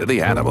way to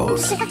the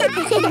animals.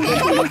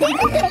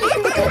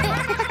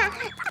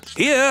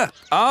 Here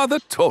are the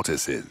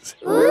tortoises.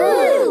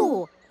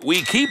 Ooh.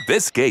 We keep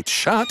this gate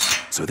shut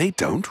so they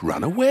don't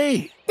run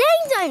away.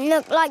 They don't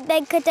look like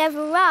they could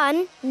ever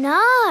run.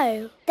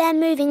 No, they're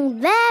moving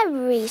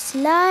very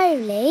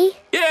slowly.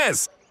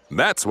 Yes,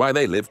 that's why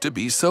they live to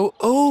be so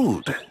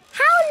old.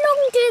 How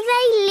long do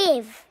they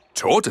live?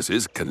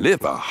 Tortoises can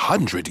live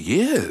 100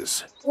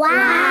 years.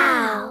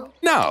 Wow.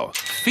 Now,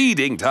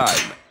 feeding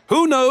time.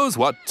 Who knows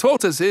what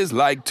tortoises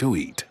like to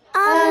eat?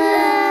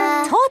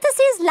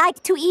 Tortoises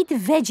like to eat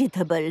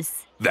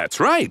vegetables. That's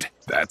right.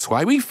 That's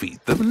why we feed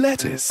them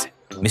lettuce.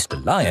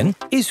 Mr. Lion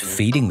is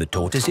feeding the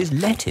tortoises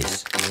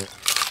lettuce.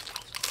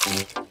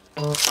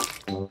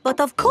 But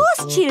of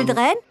course,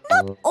 children,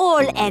 not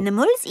all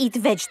animals eat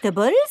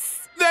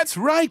vegetables. That's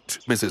right,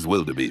 Mrs.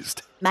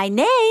 Wildebeest. My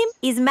name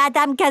is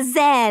Madame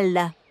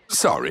Gazelle.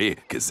 Sorry,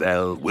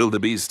 Gazelle,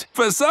 Wildebeest.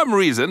 For some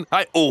reason,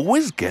 I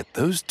always get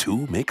those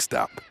two mixed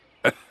up.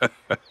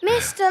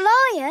 Mr.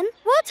 Lion,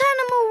 what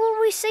animal will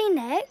we see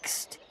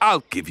next?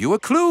 I'll give you a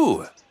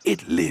clue.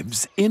 It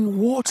lives in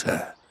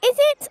water. Is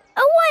it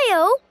a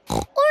whale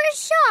or a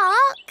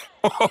shark?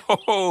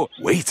 Oh,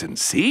 wait and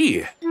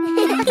see.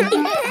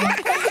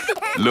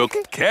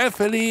 Look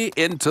carefully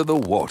into the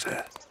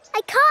water.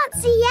 I can't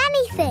see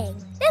anything.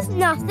 There's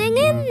nothing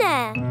in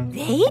there.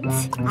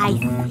 Wait, I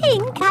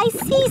think I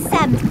see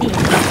something.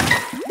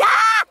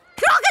 Ah!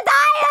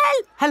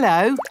 Crocodile!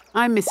 Hello,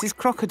 I'm Mrs.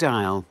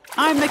 Crocodile.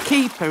 I'm the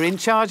keeper in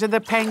charge of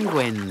the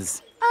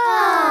penguins.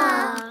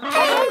 Ah,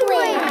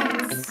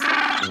 penguins!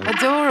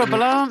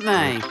 Adorable, aren't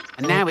they?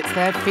 And now it's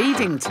their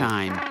feeding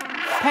time.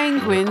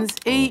 Penguins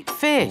eat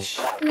fish.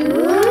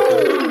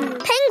 Ooh.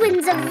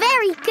 Penguins are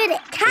very good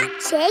at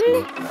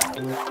catching.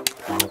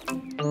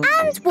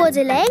 And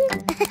waddling.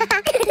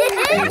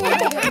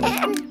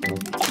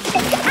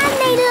 And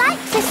they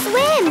like to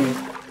swim.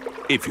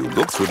 If you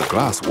look through the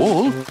glass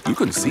wall, you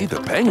can see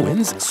the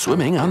penguins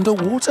swimming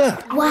underwater.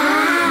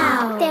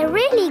 Wow! They're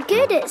really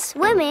good at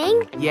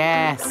swimming.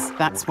 Yes,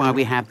 that's why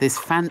we have this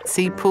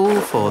fancy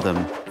pool for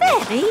them.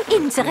 Very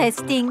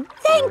interesting.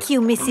 Thank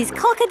you, Mrs.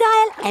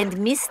 Crocodile and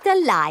Mr.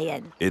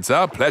 Lion. It's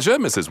our pleasure,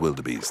 Mrs.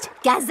 Wildebeest.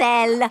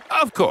 Gazelle.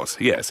 Of course,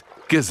 yes.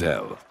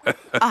 Gazelle.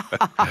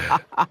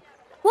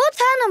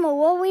 What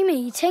animal are we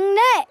meeting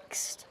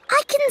next?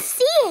 I can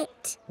see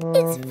it.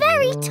 It's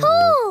very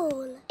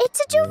tall. It's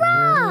a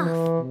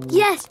giraffe.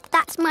 Yes,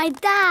 that's my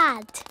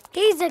dad.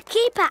 He's a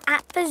keeper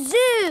at the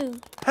zoo.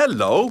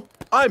 Hello,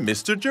 I'm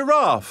Mr.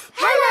 Giraffe.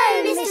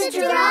 Hello, Mr.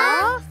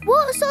 Giraffe.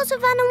 What sort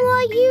of animal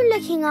are you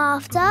looking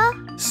after?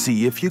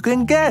 See if you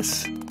can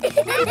guess.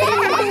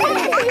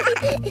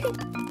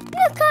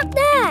 Look up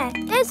there.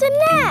 There's a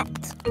net.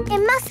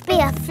 It must be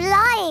a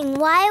flying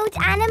wild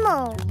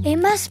animal. It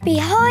must be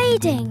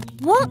hiding,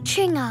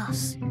 watching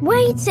us,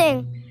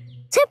 waiting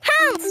to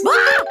pounce.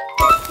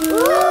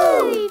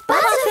 Ooh,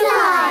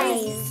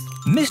 butterflies!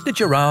 Mr.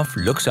 Giraffe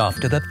looks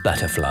after the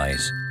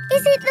butterflies.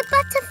 Is it the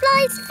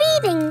butterflies'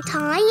 feeding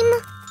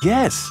time?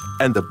 Yes,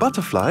 and the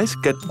butterflies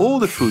get all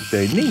the food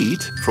they need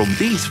from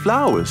these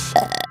flowers.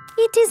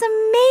 It is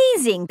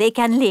amazing they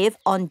can live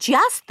on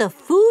just the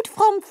food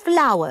from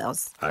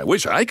flowers. I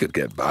wish I could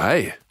get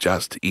by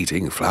just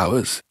eating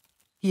flowers.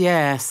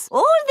 Yes.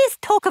 All this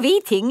talk of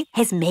eating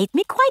has made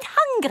me quite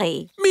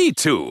hungry. Me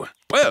too.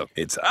 Well,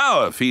 it's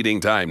our feeding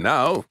time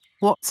now.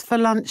 What's for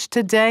lunch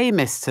today,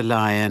 Mr.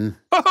 Lion?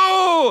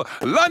 Ho-ho!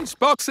 Lunch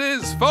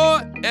boxes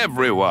for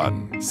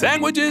everyone.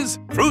 Sandwiches,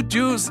 fruit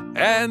juice,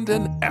 and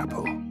an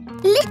apple.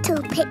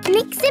 Little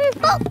picnics in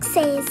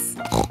boxes.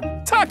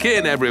 Tuck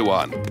in,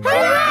 everyone.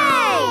 Hooray!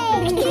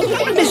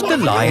 Mr.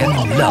 Lion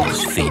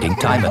loves feeding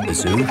time at the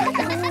zoo.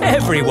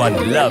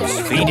 Everyone loves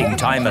feeding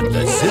time at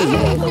the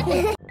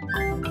zoo.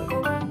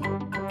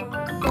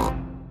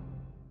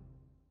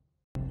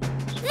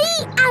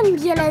 The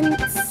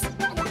ambulance.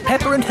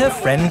 Peppa and her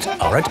friends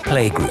are at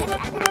playgroup.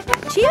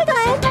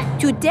 Children,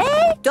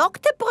 today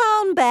Dr.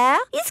 Brown Bear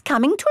is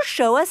coming to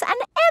show us an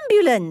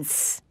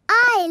ambulance.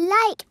 I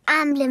like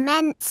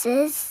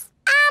ambulances.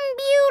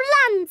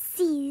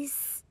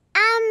 Ambulances.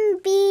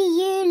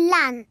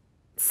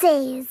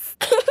 Ambulances.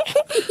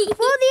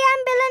 Will the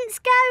ambulance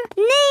go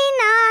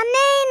Nina,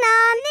 Nina,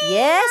 Nina?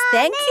 Yes,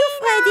 thank you,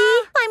 Freddy.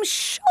 I'm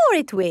sure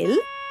it will.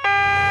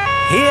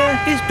 Here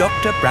is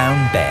Dr.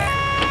 Brown Bear.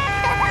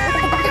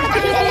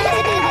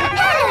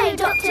 Hello,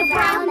 Dr.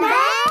 Brown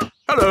Bear.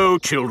 Hello,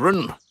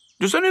 children.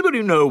 Does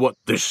anybody know what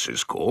this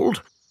is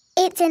called?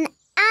 It's an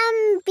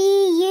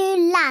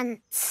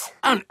ambulance.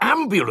 An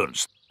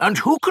ambulance? And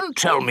who can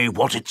tell me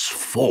what it's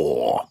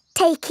for?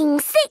 Taking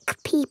sick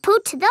people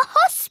to the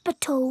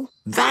hospital.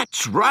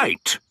 That's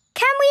right.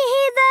 Can we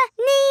hear the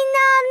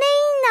Nina,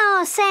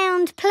 Nina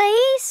sound,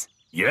 please?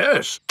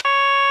 Yes.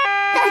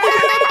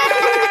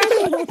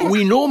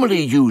 We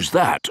normally use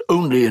that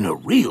only in a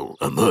real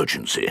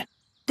emergency.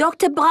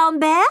 Dr. Brown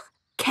Bear,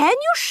 can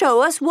you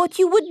show us what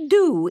you would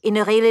do in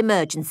a real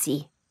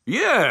emergency?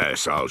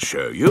 Yes, I'll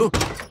show you.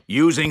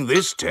 Using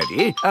this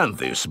teddy and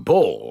this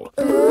ball.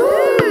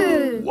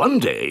 Ooh. One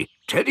day,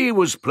 Teddy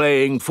was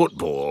playing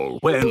football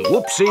when,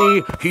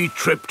 whoopsie, he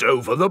tripped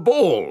over the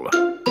ball.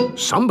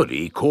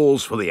 Somebody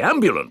calls for the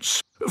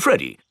ambulance.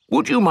 Freddy,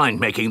 would you mind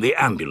making the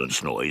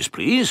ambulance noise,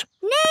 please?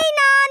 Nina,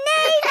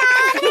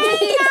 Nina,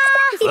 Nina.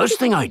 First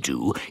thing I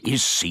do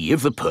is see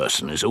if the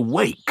person is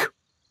awake.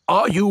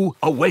 Are you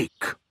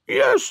awake?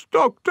 Yes,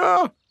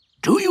 Doctor.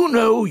 Do you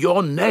know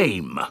your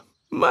name?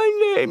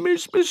 My name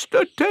is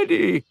Mr.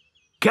 Teddy.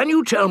 Can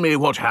you tell me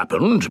what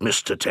happened,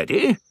 Mr.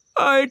 Teddy?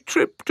 I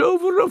tripped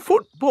over a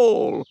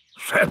football.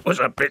 That was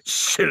a bit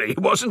silly,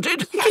 wasn't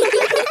it?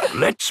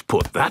 Let's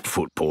put that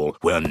football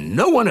where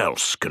no one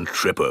else can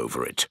trip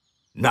over it.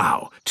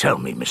 Now, tell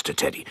me, Mr.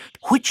 Teddy,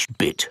 which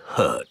bit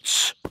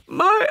hurts?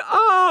 My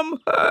arm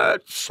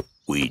hurts.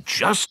 We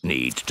just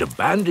need to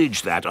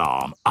bandage that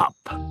arm up.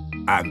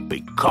 And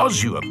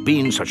because you have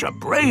been such a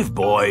brave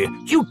boy,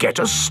 you get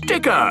a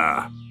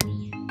sticker.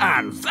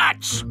 And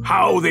that's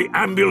how the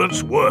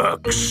ambulance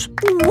works.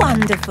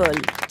 Wonderful.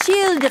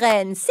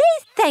 Children, say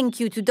thank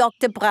you to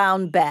Dr.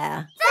 Brown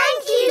Bear.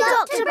 Thank you,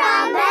 Dr.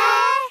 Brown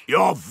Bear.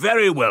 You're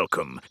very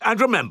welcome. And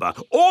remember,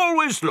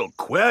 always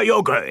look where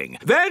you're going.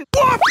 Then,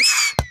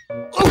 whoops!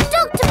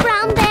 Dr.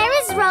 Brown Bear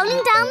is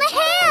rolling down the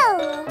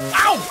hill.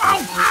 Ow,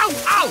 ow, ow,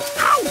 ow,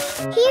 ow!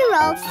 He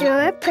rolled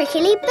through a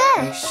prickly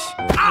bush.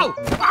 Ow,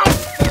 ow!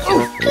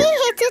 He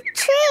hit a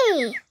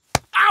tree.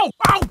 Ow,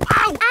 ow,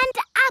 ow! And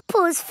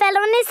apples fell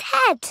on his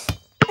head.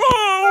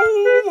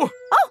 Oh!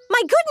 Oh,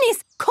 my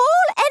goodness!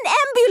 Call an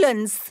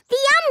ambulance! The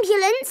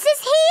ambulance is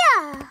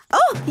here!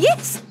 Oh,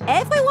 yes!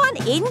 Everyone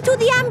into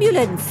the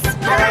ambulance!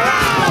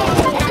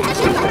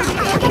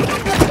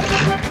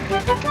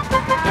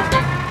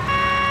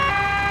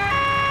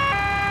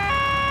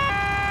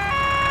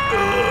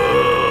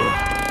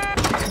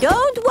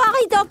 Don't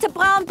worry, Dr.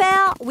 Brown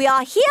Bear. We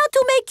are here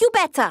to make you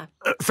better.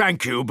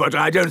 Thank you, but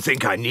I don't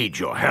think I need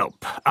your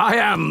help. I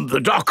am the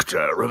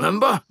doctor,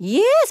 remember?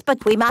 Yes,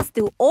 but we must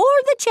do all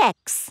the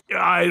checks.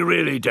 I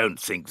really don't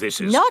think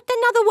this is... Not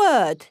another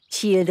word.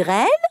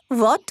 Children,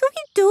 what do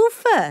we do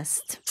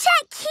first?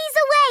 Check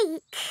he's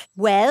awake.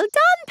 Well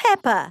done,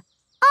 Peppa.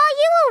 Are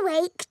you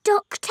awake,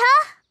 Doctor?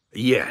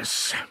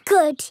 Yes.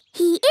 Good.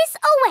 He is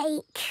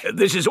awake.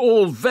 This is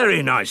all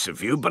very nice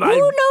of you, but Who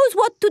knows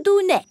what to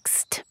do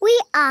next? We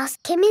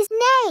ask him his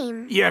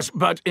name. Yes,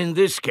 but in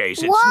this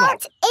case it's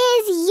What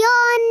is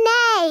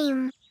your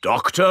name?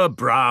 Dr.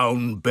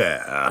 Brown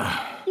Bear.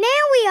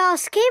 Now we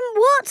ask him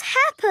what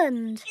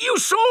happened. You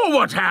saw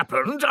what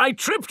happened. I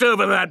tripped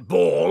over that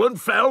ball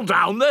and fell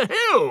down the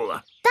hill.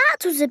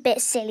 That was a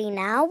bit silly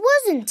now,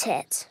 wasn't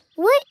it?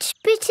 Which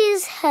bit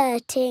is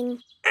hurting?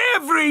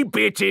 Every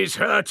bit is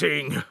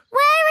hurting.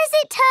 Where is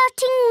it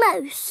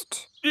hurting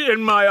most?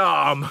 In my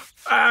arm,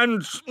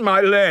 and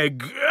my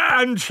leg,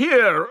 and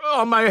here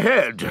on my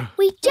head.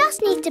 We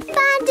just need to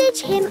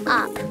bandage him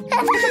up.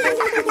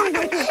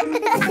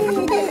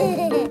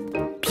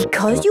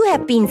 Because you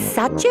have been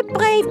such a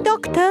brave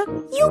doctor,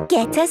 you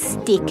get a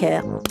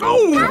sticker.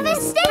 Oh! Have a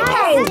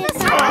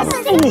sticker! Have a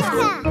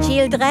sticker!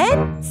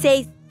 Children,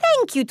 say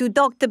thank you to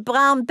Dr.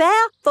 Brown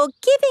Bear for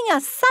giving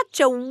us such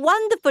a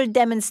wonderful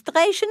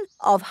demonstration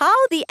of how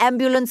the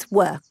ambulance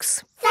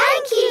works.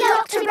 Thank you,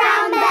 Dr.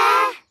 Brown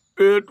Bear.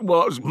 It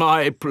was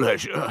my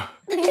pleasure.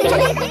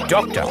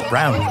 Dr.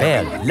 Brown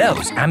Bear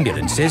loves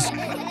ambulances.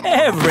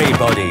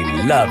 Everybody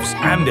loves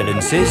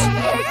ambulances.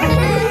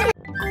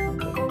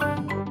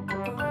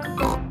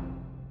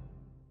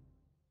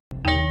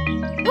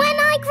 When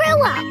I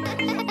grow up.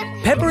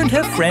 Peppa and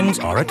her friends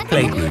are at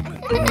playgroup.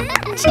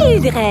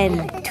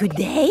 Children,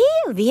 today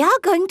we are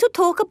going to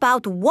talk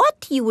about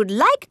what you would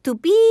like to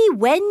be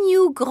when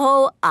you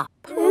grow up.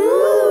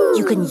 Ooh.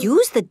 You can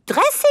use the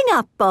dressing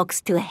up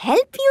box to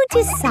help you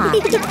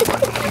decide.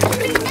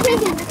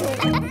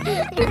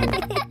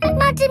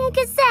 Madam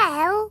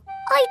Gazelle,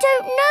 I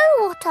don't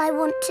know what I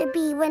want to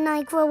be when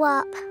I grow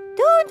up.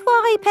 Don't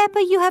worry,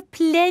 Peppa, you have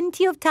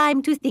plenty of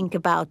time to think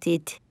about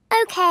it.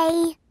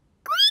 OK.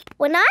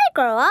 When I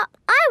grow up,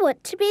 I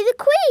want to be the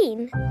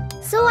Queen,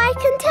 so I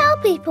can tell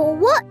people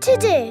what to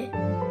do.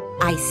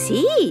 I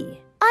see.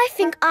 I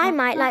think I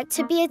might like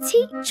to be a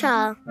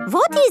teacher.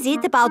 What is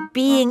it about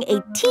being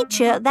a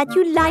teacher that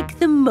you like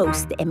the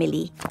most,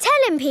 Emily?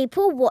 Telling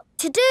people what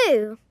to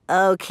do.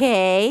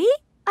 OK.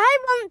 I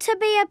want to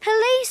be a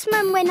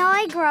policeman when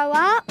I grow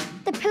up.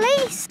 The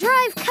police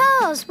drive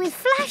cars with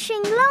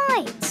flashing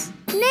lights.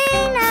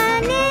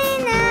 Nina,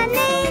 Nina,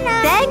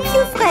 Nina. Thank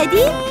you,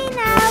 Freddie.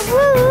 Nina,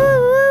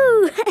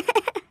 woo.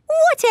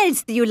 What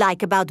else do you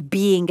like about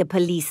being a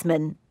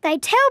policeman? They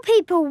tell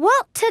people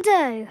what to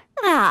do.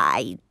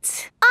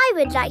 Right. I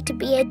would like to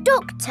be a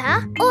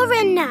doctor or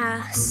a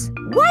nurse.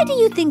 Why do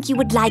you think you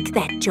would like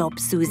that job,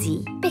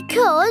 Suzy?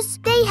 Because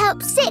they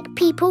help sick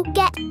people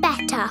get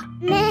better.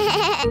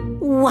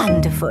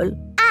 Wonderful.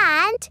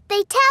 And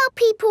they tell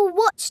people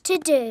what to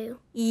do.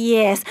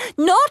 Yes,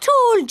 not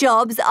all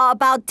jobs are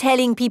about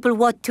telling people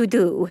what to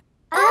do.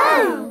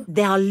 Oh!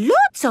 There are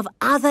lots of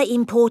other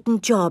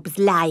important jobs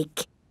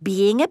like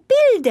being a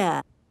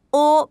builder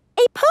or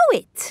a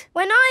poet.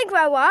 When I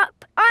grow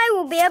up, I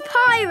will be a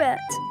pirate.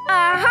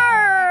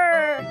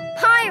 Aha!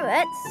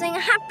 Pirates sing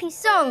happy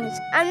songs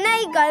and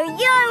they go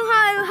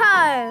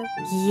yo-ho-ho.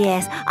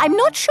 Yes, I'm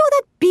not sure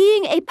that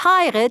being a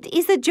pirate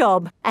is a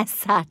job as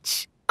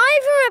such.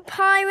 Either a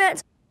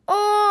pirate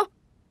or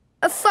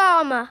a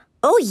farmer.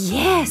 Oh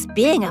yes,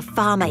 being a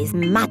farmer is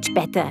much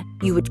better.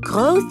 You would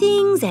grow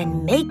things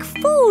and make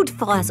food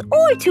for us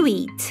all to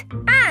eat.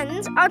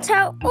 And I'll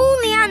tell all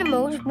the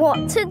animals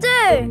what to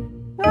do.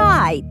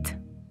 Right.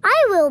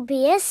 I will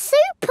be a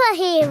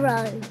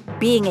superhero.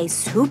 Being a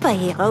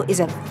superhero is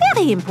a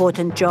very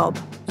important job.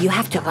 You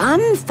have to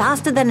run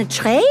faster than a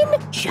train,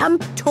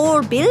 jump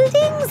tall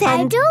buildings and...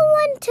 I don't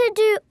want to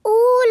do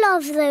all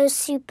of those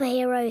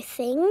superhero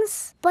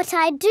things, but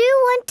I do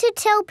want to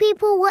tell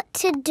people what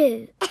to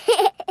do.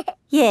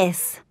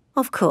 Yes,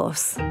 of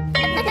course.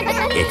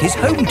 It is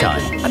home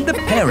time and the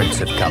parents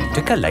have come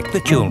to collect the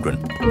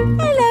children.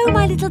 Hello,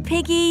 my little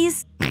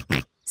piggies.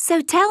 So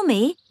tell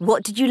me,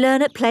 what did you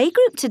learn at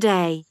playgroup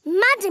today?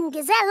 Madam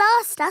Gazelle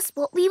asked us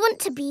what we want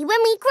to be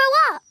when we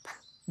grow up.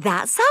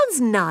 That sounds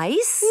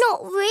nice.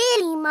 Not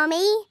really,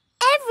 Mummy.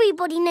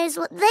 Everybody knows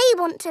what they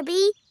want to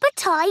be,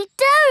 but I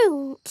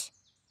don't.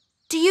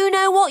 Do you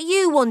know what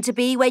you want to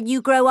be when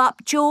you grow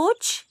up,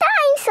 George?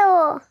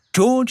 Dinosaur.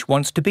 George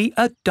wants to be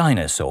a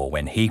dinosaur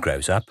when he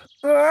grows up.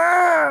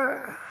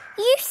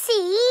 You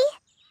see?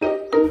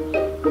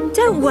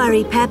 Don't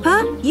worry,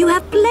 Peppa. You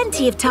have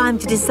plenty of time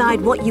to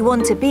decide what you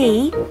want to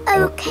be.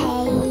 OK.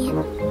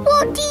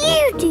 What do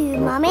you do,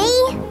 Mummy?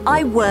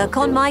 I work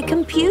on my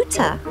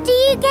computer. Do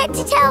you get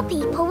to tell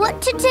people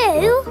what to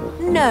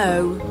do?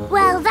 No.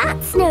 Well,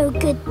 that's no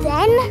good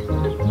then.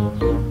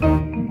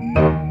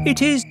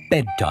 It is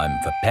bedtime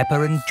for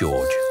Peppa and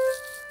George.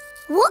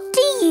 What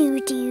do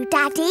you do,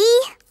 Daddy?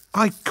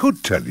 I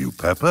could tell you,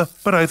 Peppa,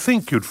 but I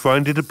think you'd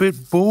find it a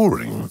bit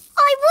boring.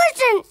 I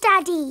wouldn't,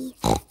 Daddy.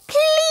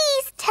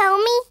 Please tell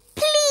me,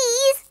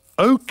 please.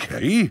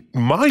 OK,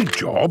 my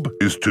job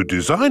is to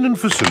design and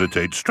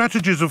facilitate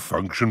strategies of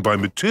function by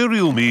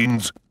material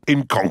means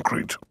in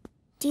concrete.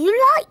 Do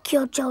you like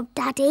your job,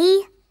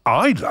 Daddy?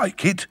 I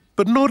like it,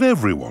 but not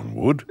everyone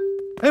would.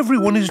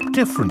 Everyone is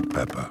different,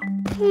 Peppa.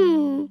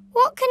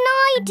 What can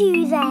I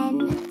do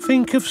then?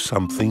 Think of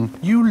something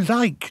you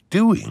like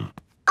doing.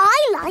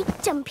 I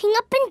like jumping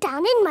up and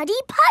down in muddy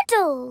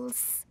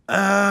puddles.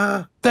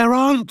 There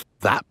aren't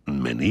that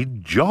many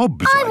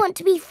jobs. I want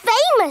to be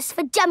famous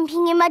for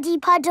jumping in muddy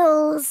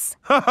puddles.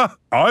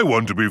 I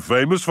want to be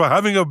famous for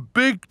having a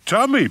big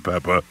tummy,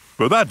 Peppa,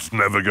 but that's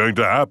never going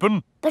to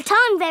happen. but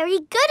I'm very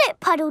good at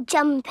puddle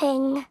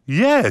jumping.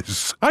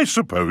 Yes, I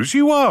suppose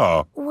you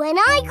are. When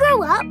I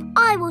grow up,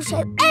 I will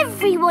show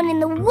everyone in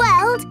the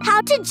world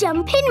how to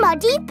jump in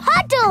muddy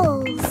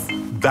puddles.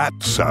 That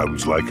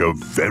sounds like a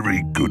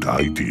very good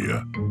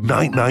idea.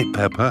 Night-night,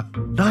 Peppa.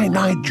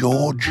 Night-night,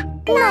 George.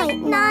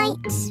 Night-night.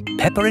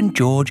 Peppa and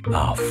George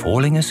are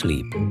falling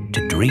asleep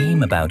to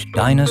dream about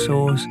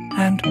dinosaurs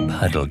and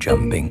puddle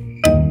jumping.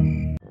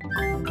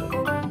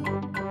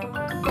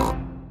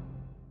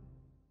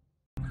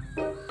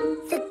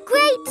 The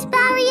Great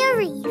Barrier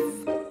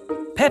Reef.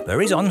 Peppa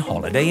is on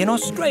holiday in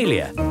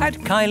Australia at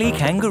Kylie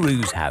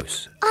Kangaroo's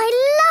house. I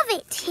love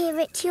it here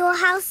at your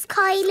house,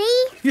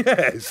 Kylie.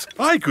 Yes,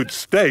 I could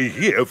stay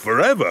here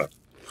forever.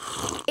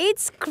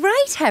 It's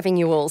great having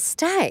you all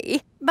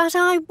stay, but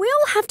I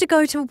will have to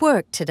go to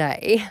work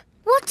today.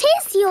 What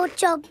is your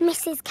job,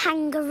 Mrs.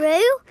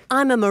 Kangaroo?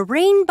 I'm a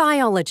marine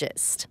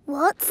biologist.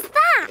 What's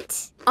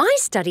that? I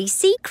study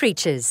sea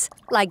creatures,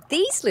 like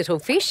these little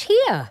fish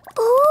here.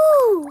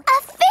 Ooh,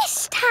 a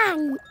fish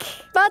tank.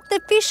 But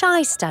the fish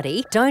I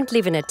study don't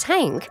live in a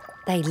tank,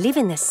 they live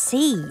in the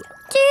sea.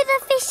 Do the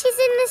fishes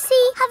in the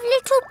sea have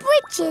little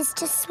bridges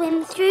to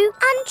swim through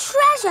and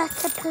treasure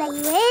to play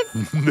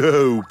with?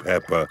 No,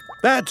 Peppa.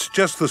 That's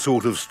just the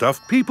sort of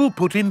stuff people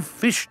put in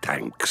fish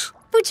tanks.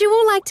 Would you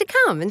all like to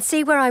come and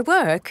see where I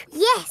work?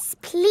 Yes,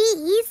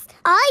 please.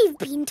 I've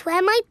been to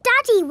where my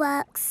daddy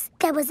works.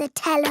 There was a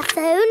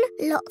telephone,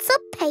 lots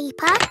of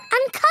paper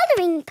and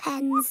colouring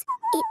pens.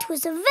 It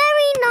was a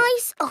very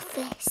nice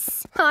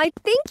office. I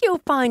think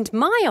you'll find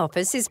my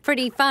office is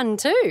pretty fun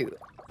too.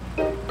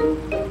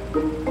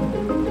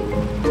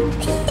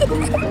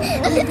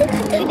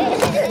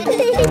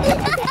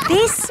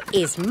 This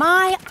is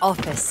my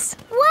office.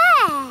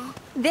 Where?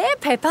 There,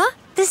 Peppa,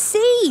 the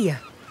sea.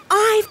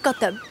 I've got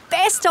the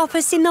best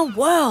office in the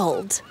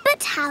world.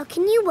 But how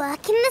can you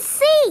work in the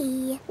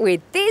sea?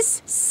 With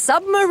this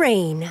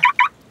submarine.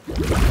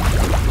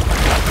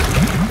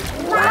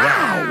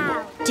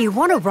 Wow! Do you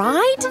want to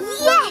ride?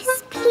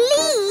 Yes,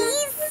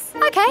 please.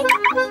 OK,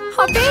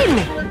 hop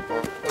in.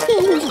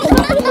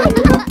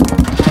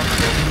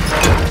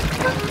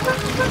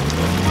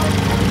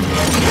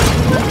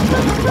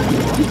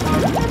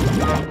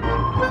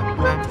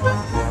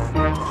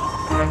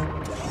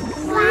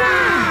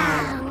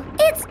 Wow!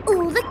 It's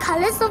all the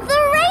colours of the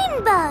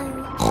rainbow.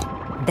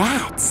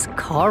 That's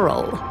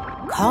coral.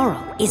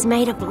 Coral is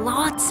made of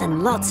lots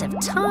and lots of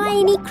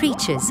tiny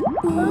creatures.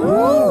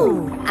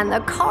 Ooh! And the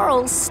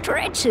coral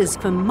stretches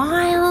for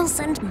miles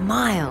and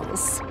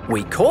miles.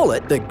 We call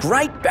it the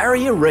Great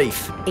Barrier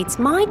Reef. It's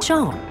my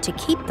job to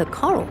keep the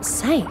coral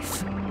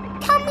safe.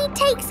 Can we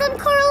take some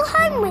coral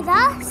home with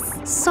us?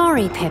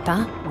 Sorry,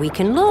 Peppa. We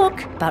can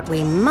look, but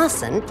we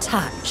mustn't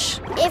touch.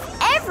 If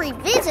every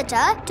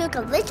visitor took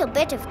a little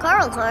bit of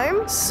coral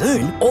home,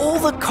 soon all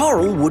the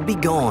coral would be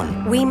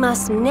gone. We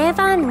must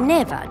never,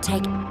 never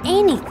take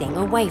anything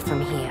away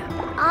from here.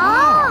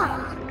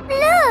 Ah!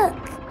 Look!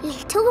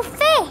 Little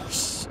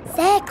fish.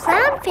 They're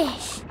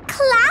clownfish.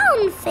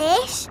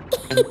 Clownfish?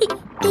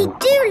 They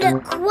do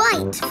look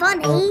quite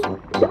funny.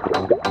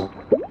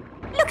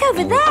 Look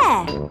over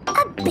there!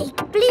 A big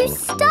blue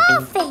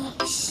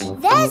starfish.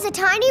 There's a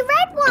tiny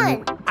red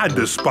one. And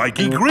a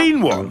spiky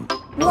green one.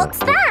 What's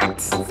that?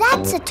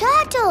 That's a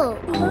turtle.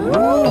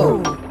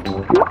 Ooh!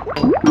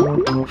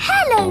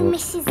 Hello,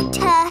 Mrs.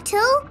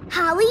 Turtle.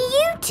 How are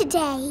you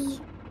today?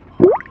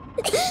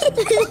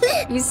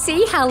 You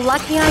see how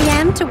lucky I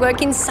am to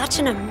work in such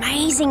an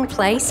amazing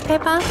place,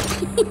 Peppa?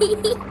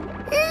 Look!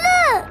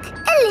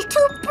 A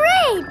little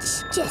bridge,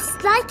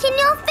 just like in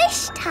your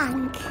fish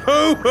tank.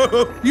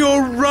 Oh,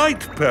 you're right,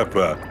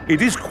 Peppa.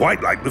 It is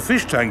quite like the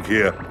fish tank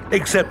here,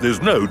 except there's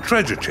no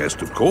treasure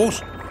chest, of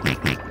course.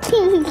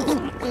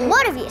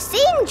 What have you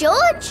seen,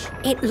 George?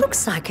 It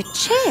looks like a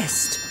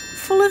chest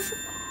full of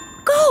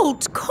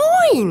gold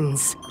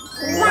coins.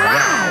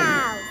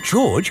 Wow!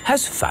 George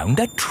has found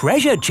a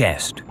treasure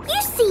chest.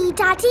 You see,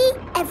 Daddy,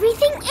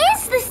 everything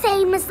is the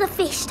same as the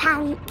fish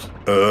tank.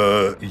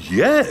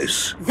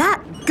 Yes.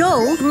 That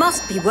gold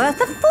must be worth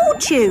a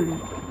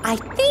fortune. I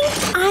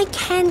think I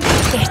can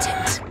get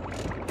it.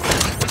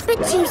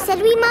 But you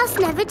said we must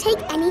never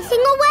take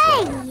anything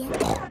away.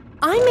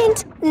 I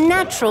meant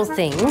natural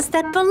things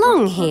that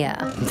belong here.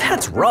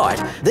 That's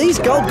right. These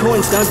gold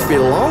coins don't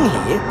belong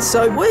here,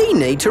 so we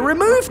need to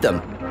remove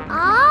them.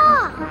 Ah!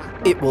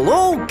 It will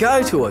all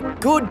go to a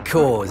good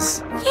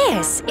cause.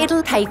 Yes,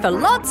 it'll pay for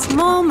lots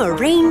more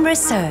marine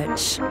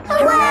research.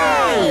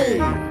 Hooray!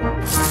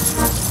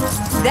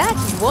 That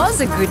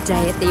was a good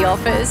day at the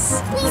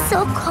office. We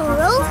saw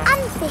coral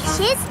and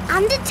fishes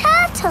and a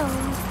turtle.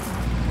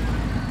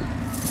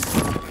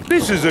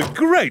 This is a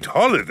great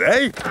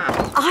holiday.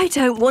 I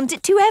don't want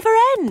it to ever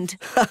end.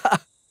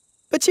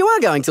 But you are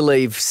going to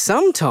leave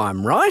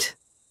sometime, right?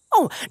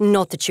 Oh,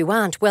 not that you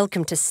aren't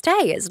welcome to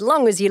stay as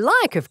long as you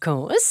like, of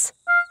course.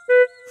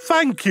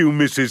 Thank you,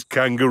 Mrs.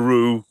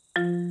 Kangaroo.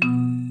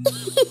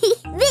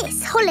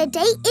 This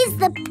holiday is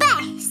the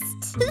best.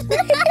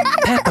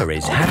 Peppa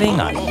is having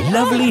a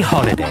lovely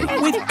holiday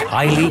with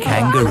Kylie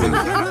Kangaroo.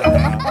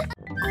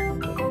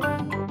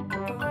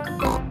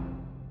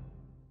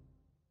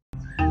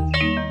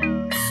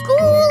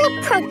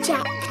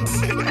 project.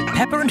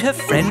 Peppa and her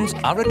friends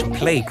are at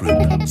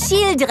playgroup.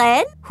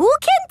 Children, who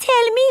can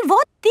tell me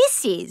what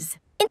this is?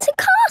 It's a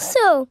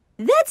castle.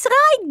 That's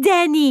right,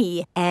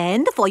 Danny.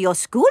 And for your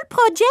school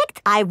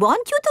project, I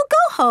want you to go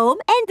home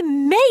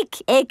and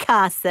make a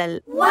castle.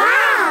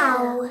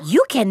 Wow!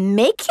 You can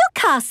make your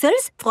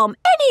castles from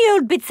any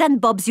old bits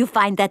and bobs you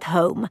find at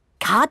home.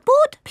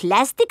 Cardboard,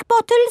 plastic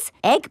bottles,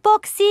 egg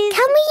boxes.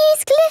 Can we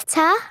use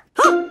glitter?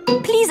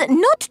 Please,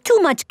 not too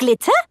much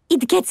glitter.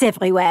 It gets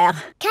everywhere.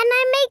 Can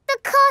I make the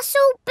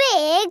castle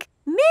big?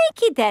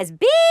 Make it as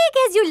big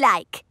as you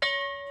like.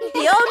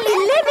 The only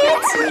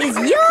limit is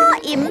your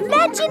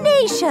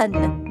imagination.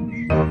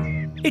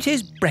 It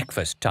is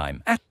breakfast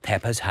time at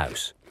Peppa's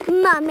house.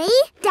 Mummy,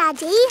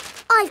 Daddy,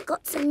 I've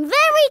got some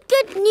very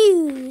good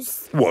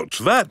news. What's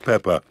that,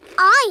 Peppa?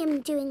 I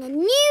am doing a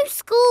new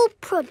school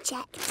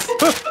project.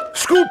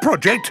 School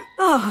project?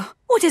 Oh,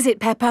 what is it,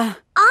 Peppa?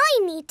 I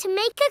need to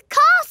make a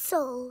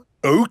castle.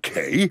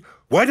 OK.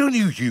 Why don't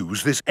you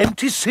use this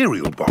empty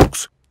cereal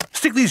box?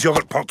 Stick these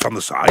yoghurt pots on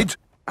the sides.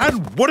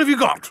 And what have you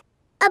got?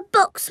 A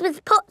box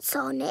with pots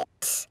on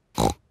it.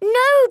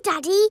 No,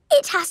 Daddy,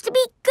 it has to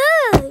be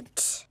good.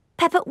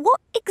 Peppa,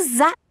 what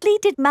exactly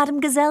did Madame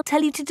Gazelle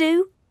tell you to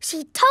do?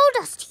 She told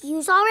us to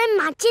use our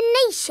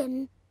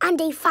imagination.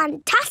 And a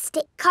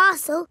fantastic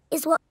castle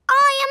is what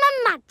I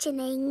am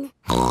imagining.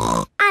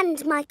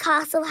 And my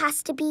castle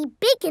has to be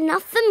big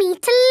enough for me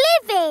to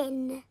live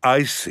in.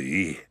 I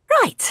see.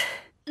 Right.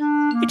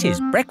 It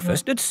is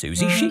breakfast at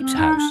Suzy Sheep's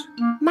house.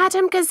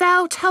 Madame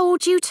Gazelle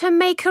told you to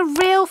make a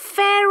real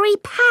fairy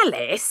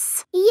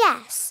palace?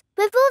 Yes,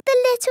 with all the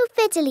little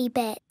fiddly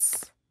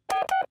bits.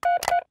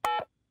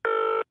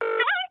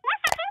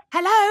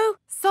 Hello?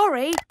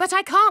 Sorry, but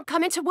I can't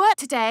come into work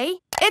today.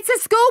 It's a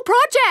school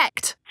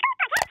project.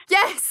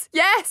 Yes,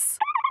 yes.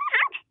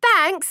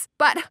 Thanks,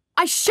 but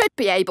I should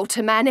be able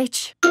to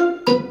manage.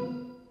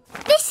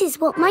 This is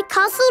what my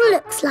castle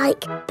looks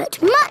like,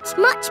 but much,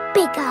 much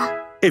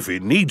bigger. If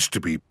it needs to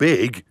be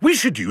big, we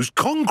should use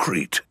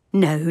concrete.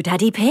 No,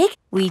 Daddy Pig.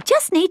 We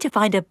just need to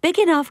find a big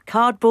enough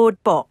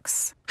cardboard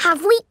box.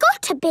 Have we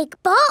got a big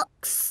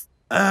box?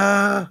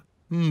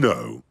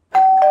 No.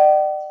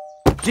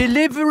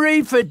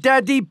 Delivery for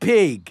Daddy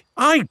Pig.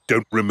 I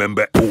don't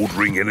remember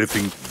ordering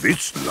anything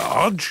this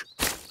large.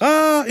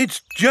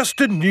 It's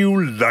just a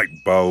new light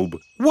bulb.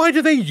 Why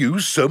do they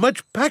use so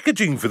much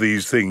packaging for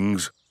these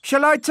things?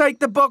 Shall I take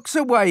the box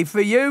away for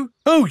you?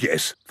 Oh,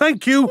 yes,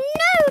 thank you.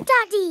 No,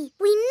 Daddy,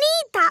 we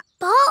need that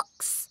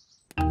box.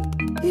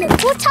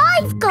 Look what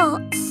I've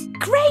got.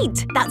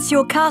 Great! That's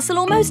your castle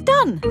almost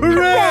done.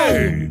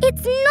 Hooray!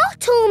 It's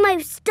not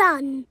almost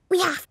done.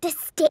 We have to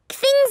stick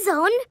things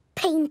on,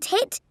 paint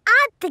it,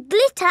 add the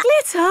glitter.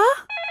 Glitter?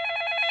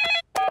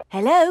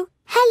 Hello?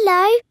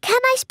 Hello, can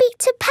I speak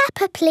to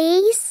Peppa,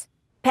 please?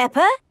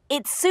 Peppa,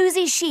 it's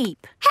Suzy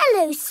Sheep.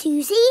 Hello,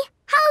 Suzy.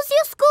 How's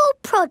your school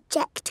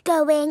project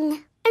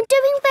going? I'm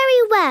doing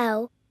very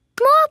well.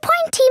 More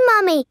pointy,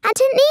 Mummy, and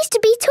it needs to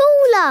be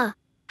taller.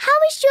 How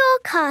is your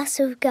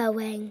castle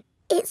going?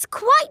 It's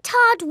quite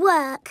hard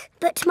work,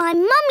 but my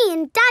Mummy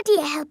and Daddy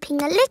are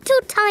helping a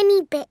little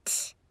tiny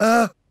bit.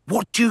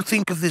 What do you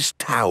think of this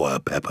tower,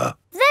 Peppa?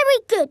 Very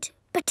good,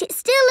 but it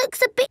still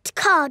looks a bit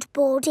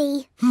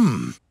cardboardy.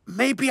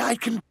 Maybe I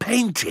can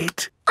paint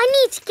it. I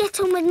need to get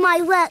on with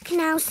my work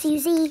now,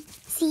 Suzy.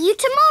 See you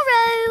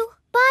tomorrow.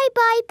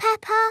 Bye-bye,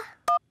 Peppa.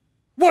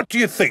 What do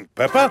you think,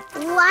 Peppa?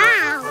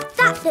 Wow,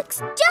 that looks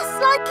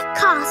just like a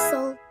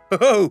castle.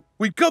 Oh,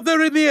 we got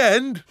there in the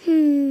end.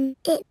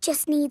 It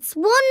just needs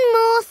one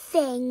more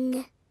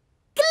thing.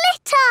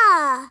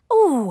 Glitter!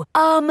 Oh,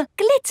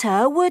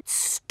 glitter would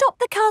stop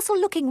the castle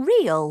looking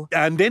real.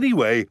 And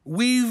anyway,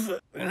 we've,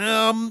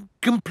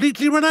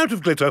 completely run out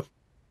of glitter.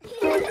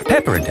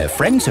 Peppa and her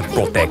friends have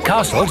brought their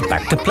castles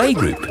back to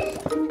playgroup.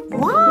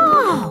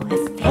 Wow,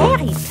 a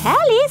fairy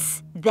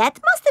palace? That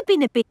must have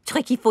been a bit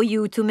tricky for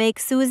you to make,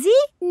 Suzy.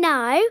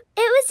 No, it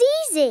was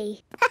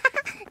easy.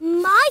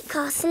 My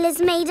castle is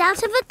made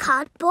out of a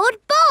cardboard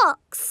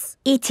box.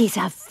 It is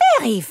a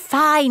very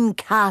fine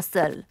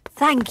castle.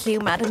 Thank you,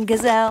 Madame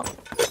Gazelle.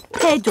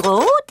 Pedro,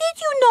 did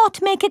you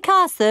not make a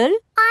castle?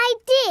 I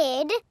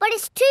did, but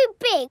it's too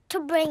big to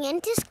bring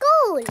into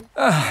school.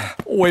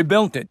 We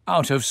built it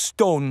out of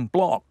stone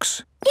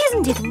blocks.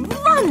 Isn't it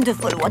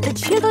wonderful what the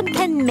children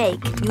can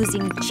make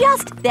using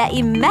just their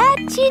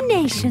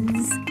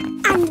imaginations?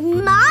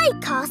 And my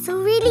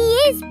castle really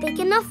is big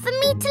enough for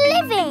me to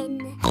live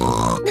in.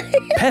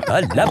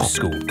 Peppa loves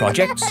school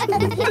projects.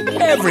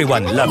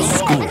 Everyone loves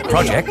school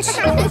projects.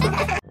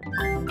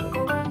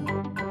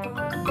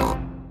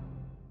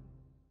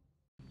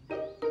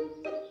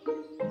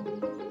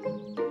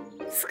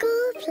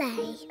 School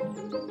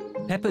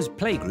play. Peppa's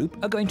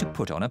playgroup are going to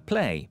put on a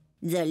play.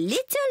 The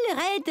Little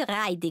Red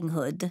Riding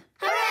Hood.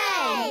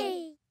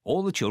 Hooray!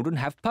 All the children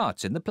have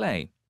parts in the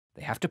play.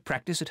 They have to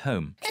practice at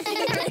home.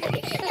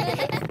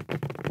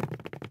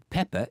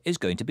 Peppa is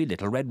going to be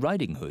Little Red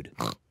Riding Hood.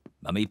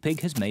 Mummy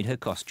Pig has made her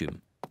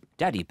costume.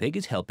 Daddy Pig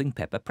is helping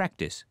Peppa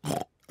practice.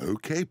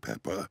 OK,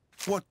 Peppa.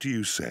 What do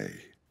you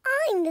say?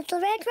 I'm I'm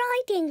Little Red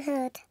Riding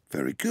Hood.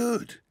 Very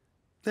good.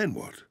 Then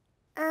what?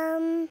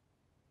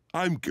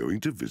 I'm going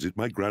to visit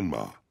my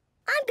grandma.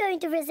 I'm going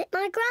to visit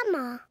my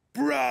grandma.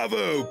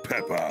 Bravo,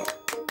 Peppa!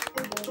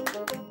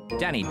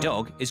 Danny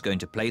Dog is going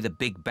to play the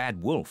big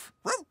bad wolf.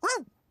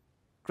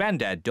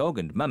 Grandad Dog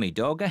and Mummy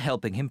Dog are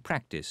helping him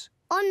practice.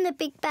 On the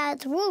big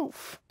bad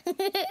wolf.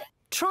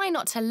 Try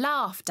not to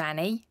laugh,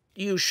 Danny.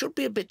 You should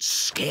be a bit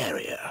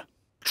scarier.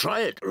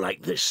 Try it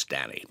like this,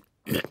 Danny.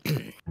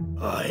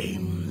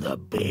 I'm the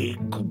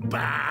big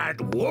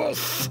bad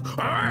wolf.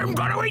 I'm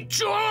gonna eat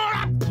you all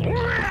up.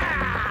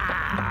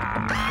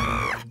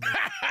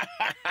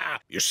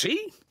 You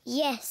see?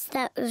 Yes,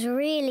 that was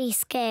really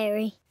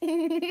scary.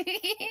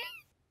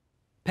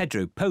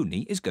 Pedro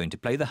Pony is going to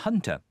play the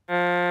hunter.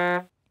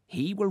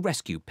 He will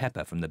rescue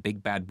Peppa from the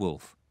big bad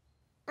wolf.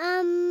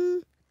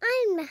 I'm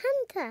the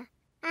hunter,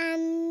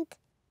 and...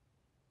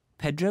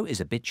 Pedro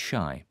is a bit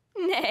shy.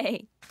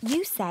 Nay.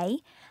 You say,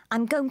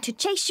 I'm going to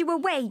chase you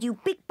away, you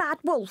big bad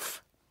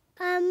wolf.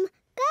 Go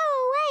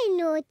away,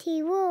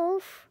 naughty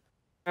wolf.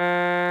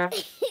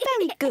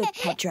 Very good,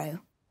 Pedro.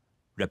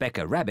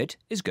 Rebecca Rabbit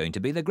is going to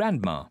be the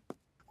grandma.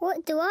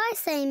 What do I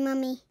say,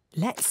 Mummy?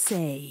 Let's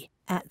see.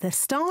 At the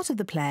start of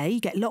the play, you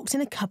get locked in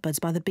a cupboard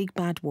by the big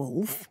bad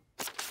wolf.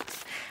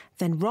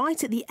 Then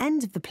right at the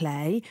end of the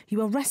play,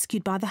 you are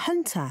rescued by the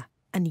hunter.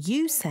 And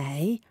you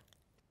say,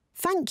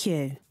 thank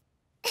you.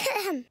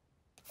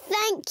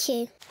 Thank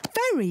you.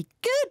 Very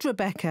good,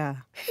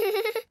 Rebecca.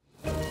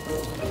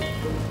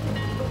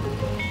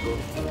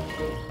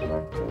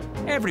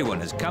 Everyone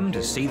has come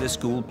to see the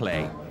school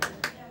play.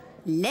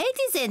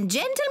 Ladies and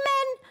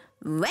gentlemen,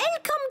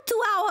 welcome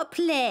to our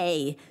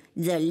play,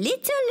 The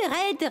Little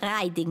Red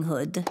Riding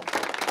Hood.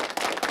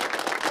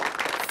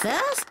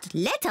 First,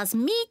 let us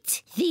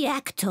meet the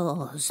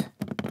actors.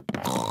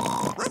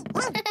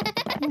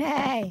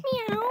 Nay.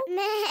 Meow.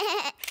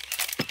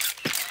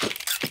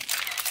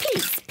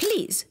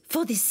 Please,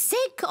 for the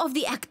sake of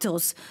the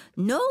actors,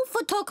 no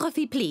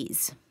photography,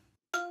 please.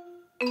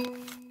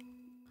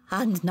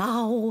 And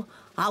now,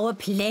 our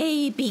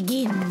play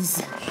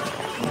begins.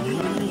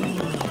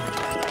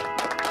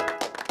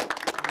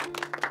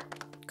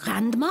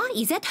 Grandma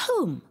is at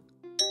home.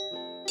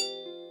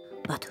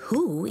 But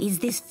who is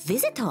this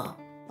visitor?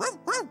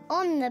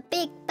 On the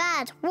big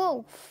bad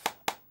wolf.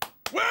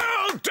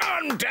 Well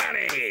done,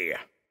 Danny!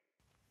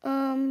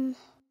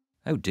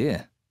 Oh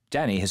dear,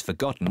 Danny has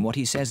forgotten what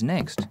he says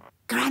next.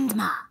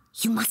 Grandma,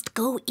 you must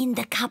go in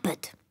the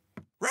cupboard.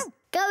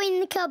 Go in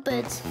the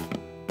cupboard.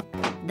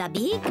 The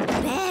big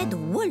bad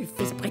wolf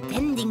is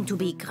pretending to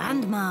be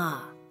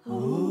Grandma.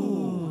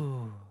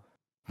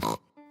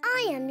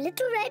 I am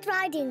Little Red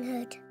Riding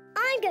Hood.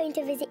 I'm going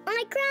to visit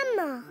my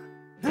grandma.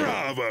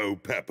 Bravo,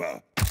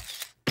 Peppa!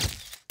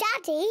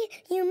 Daddy,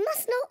 you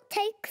must not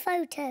take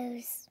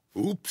photos.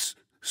 Oops.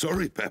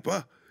 Sorry,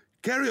 Peppa.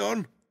 Carry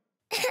on.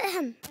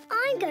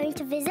 I'm going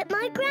to visit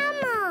my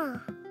grandma.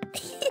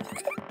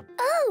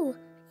 Oh,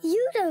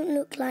 you don't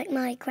look like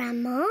my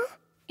grandma.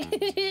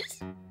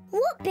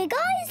 What big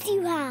eyes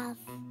you have.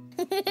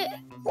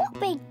 What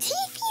big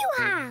teeth you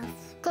have.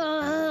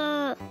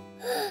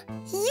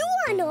 You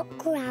are not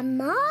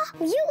Grandma.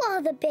 You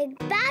are the big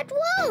bad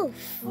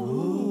wolf.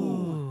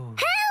 Ooh.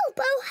 Help!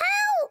 Oh,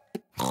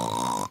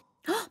 help!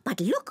 But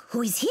look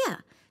who is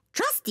here.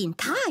 Just in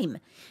time.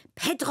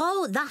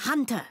 Pedro the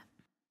Hunter.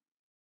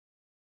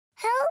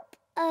 Help!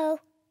 Oh,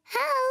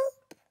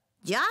 help!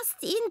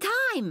 Just in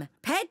time.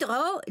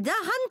 Pedro the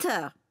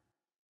Hunter.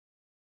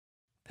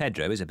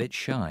 Pedro is a bit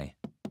shy.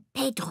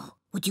 Pedro,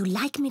 would you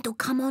like me to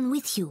come on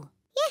with you?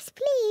 Yes,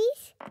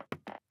 please.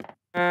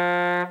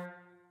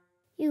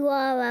 You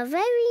are a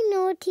very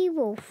naughty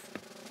wolf.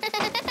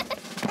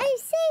 I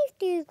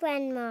saved you,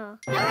 Grandma.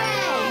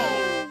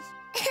 Hooray!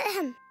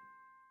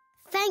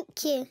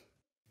 Thank you.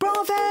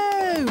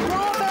 Bravo!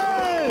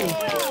 Bravo!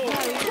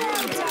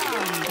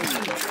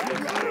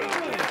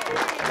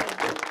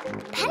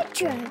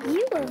 Pedro,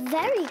 you were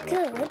very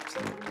good.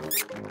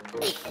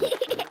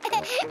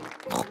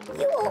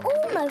 You are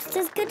almost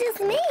as good as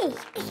me.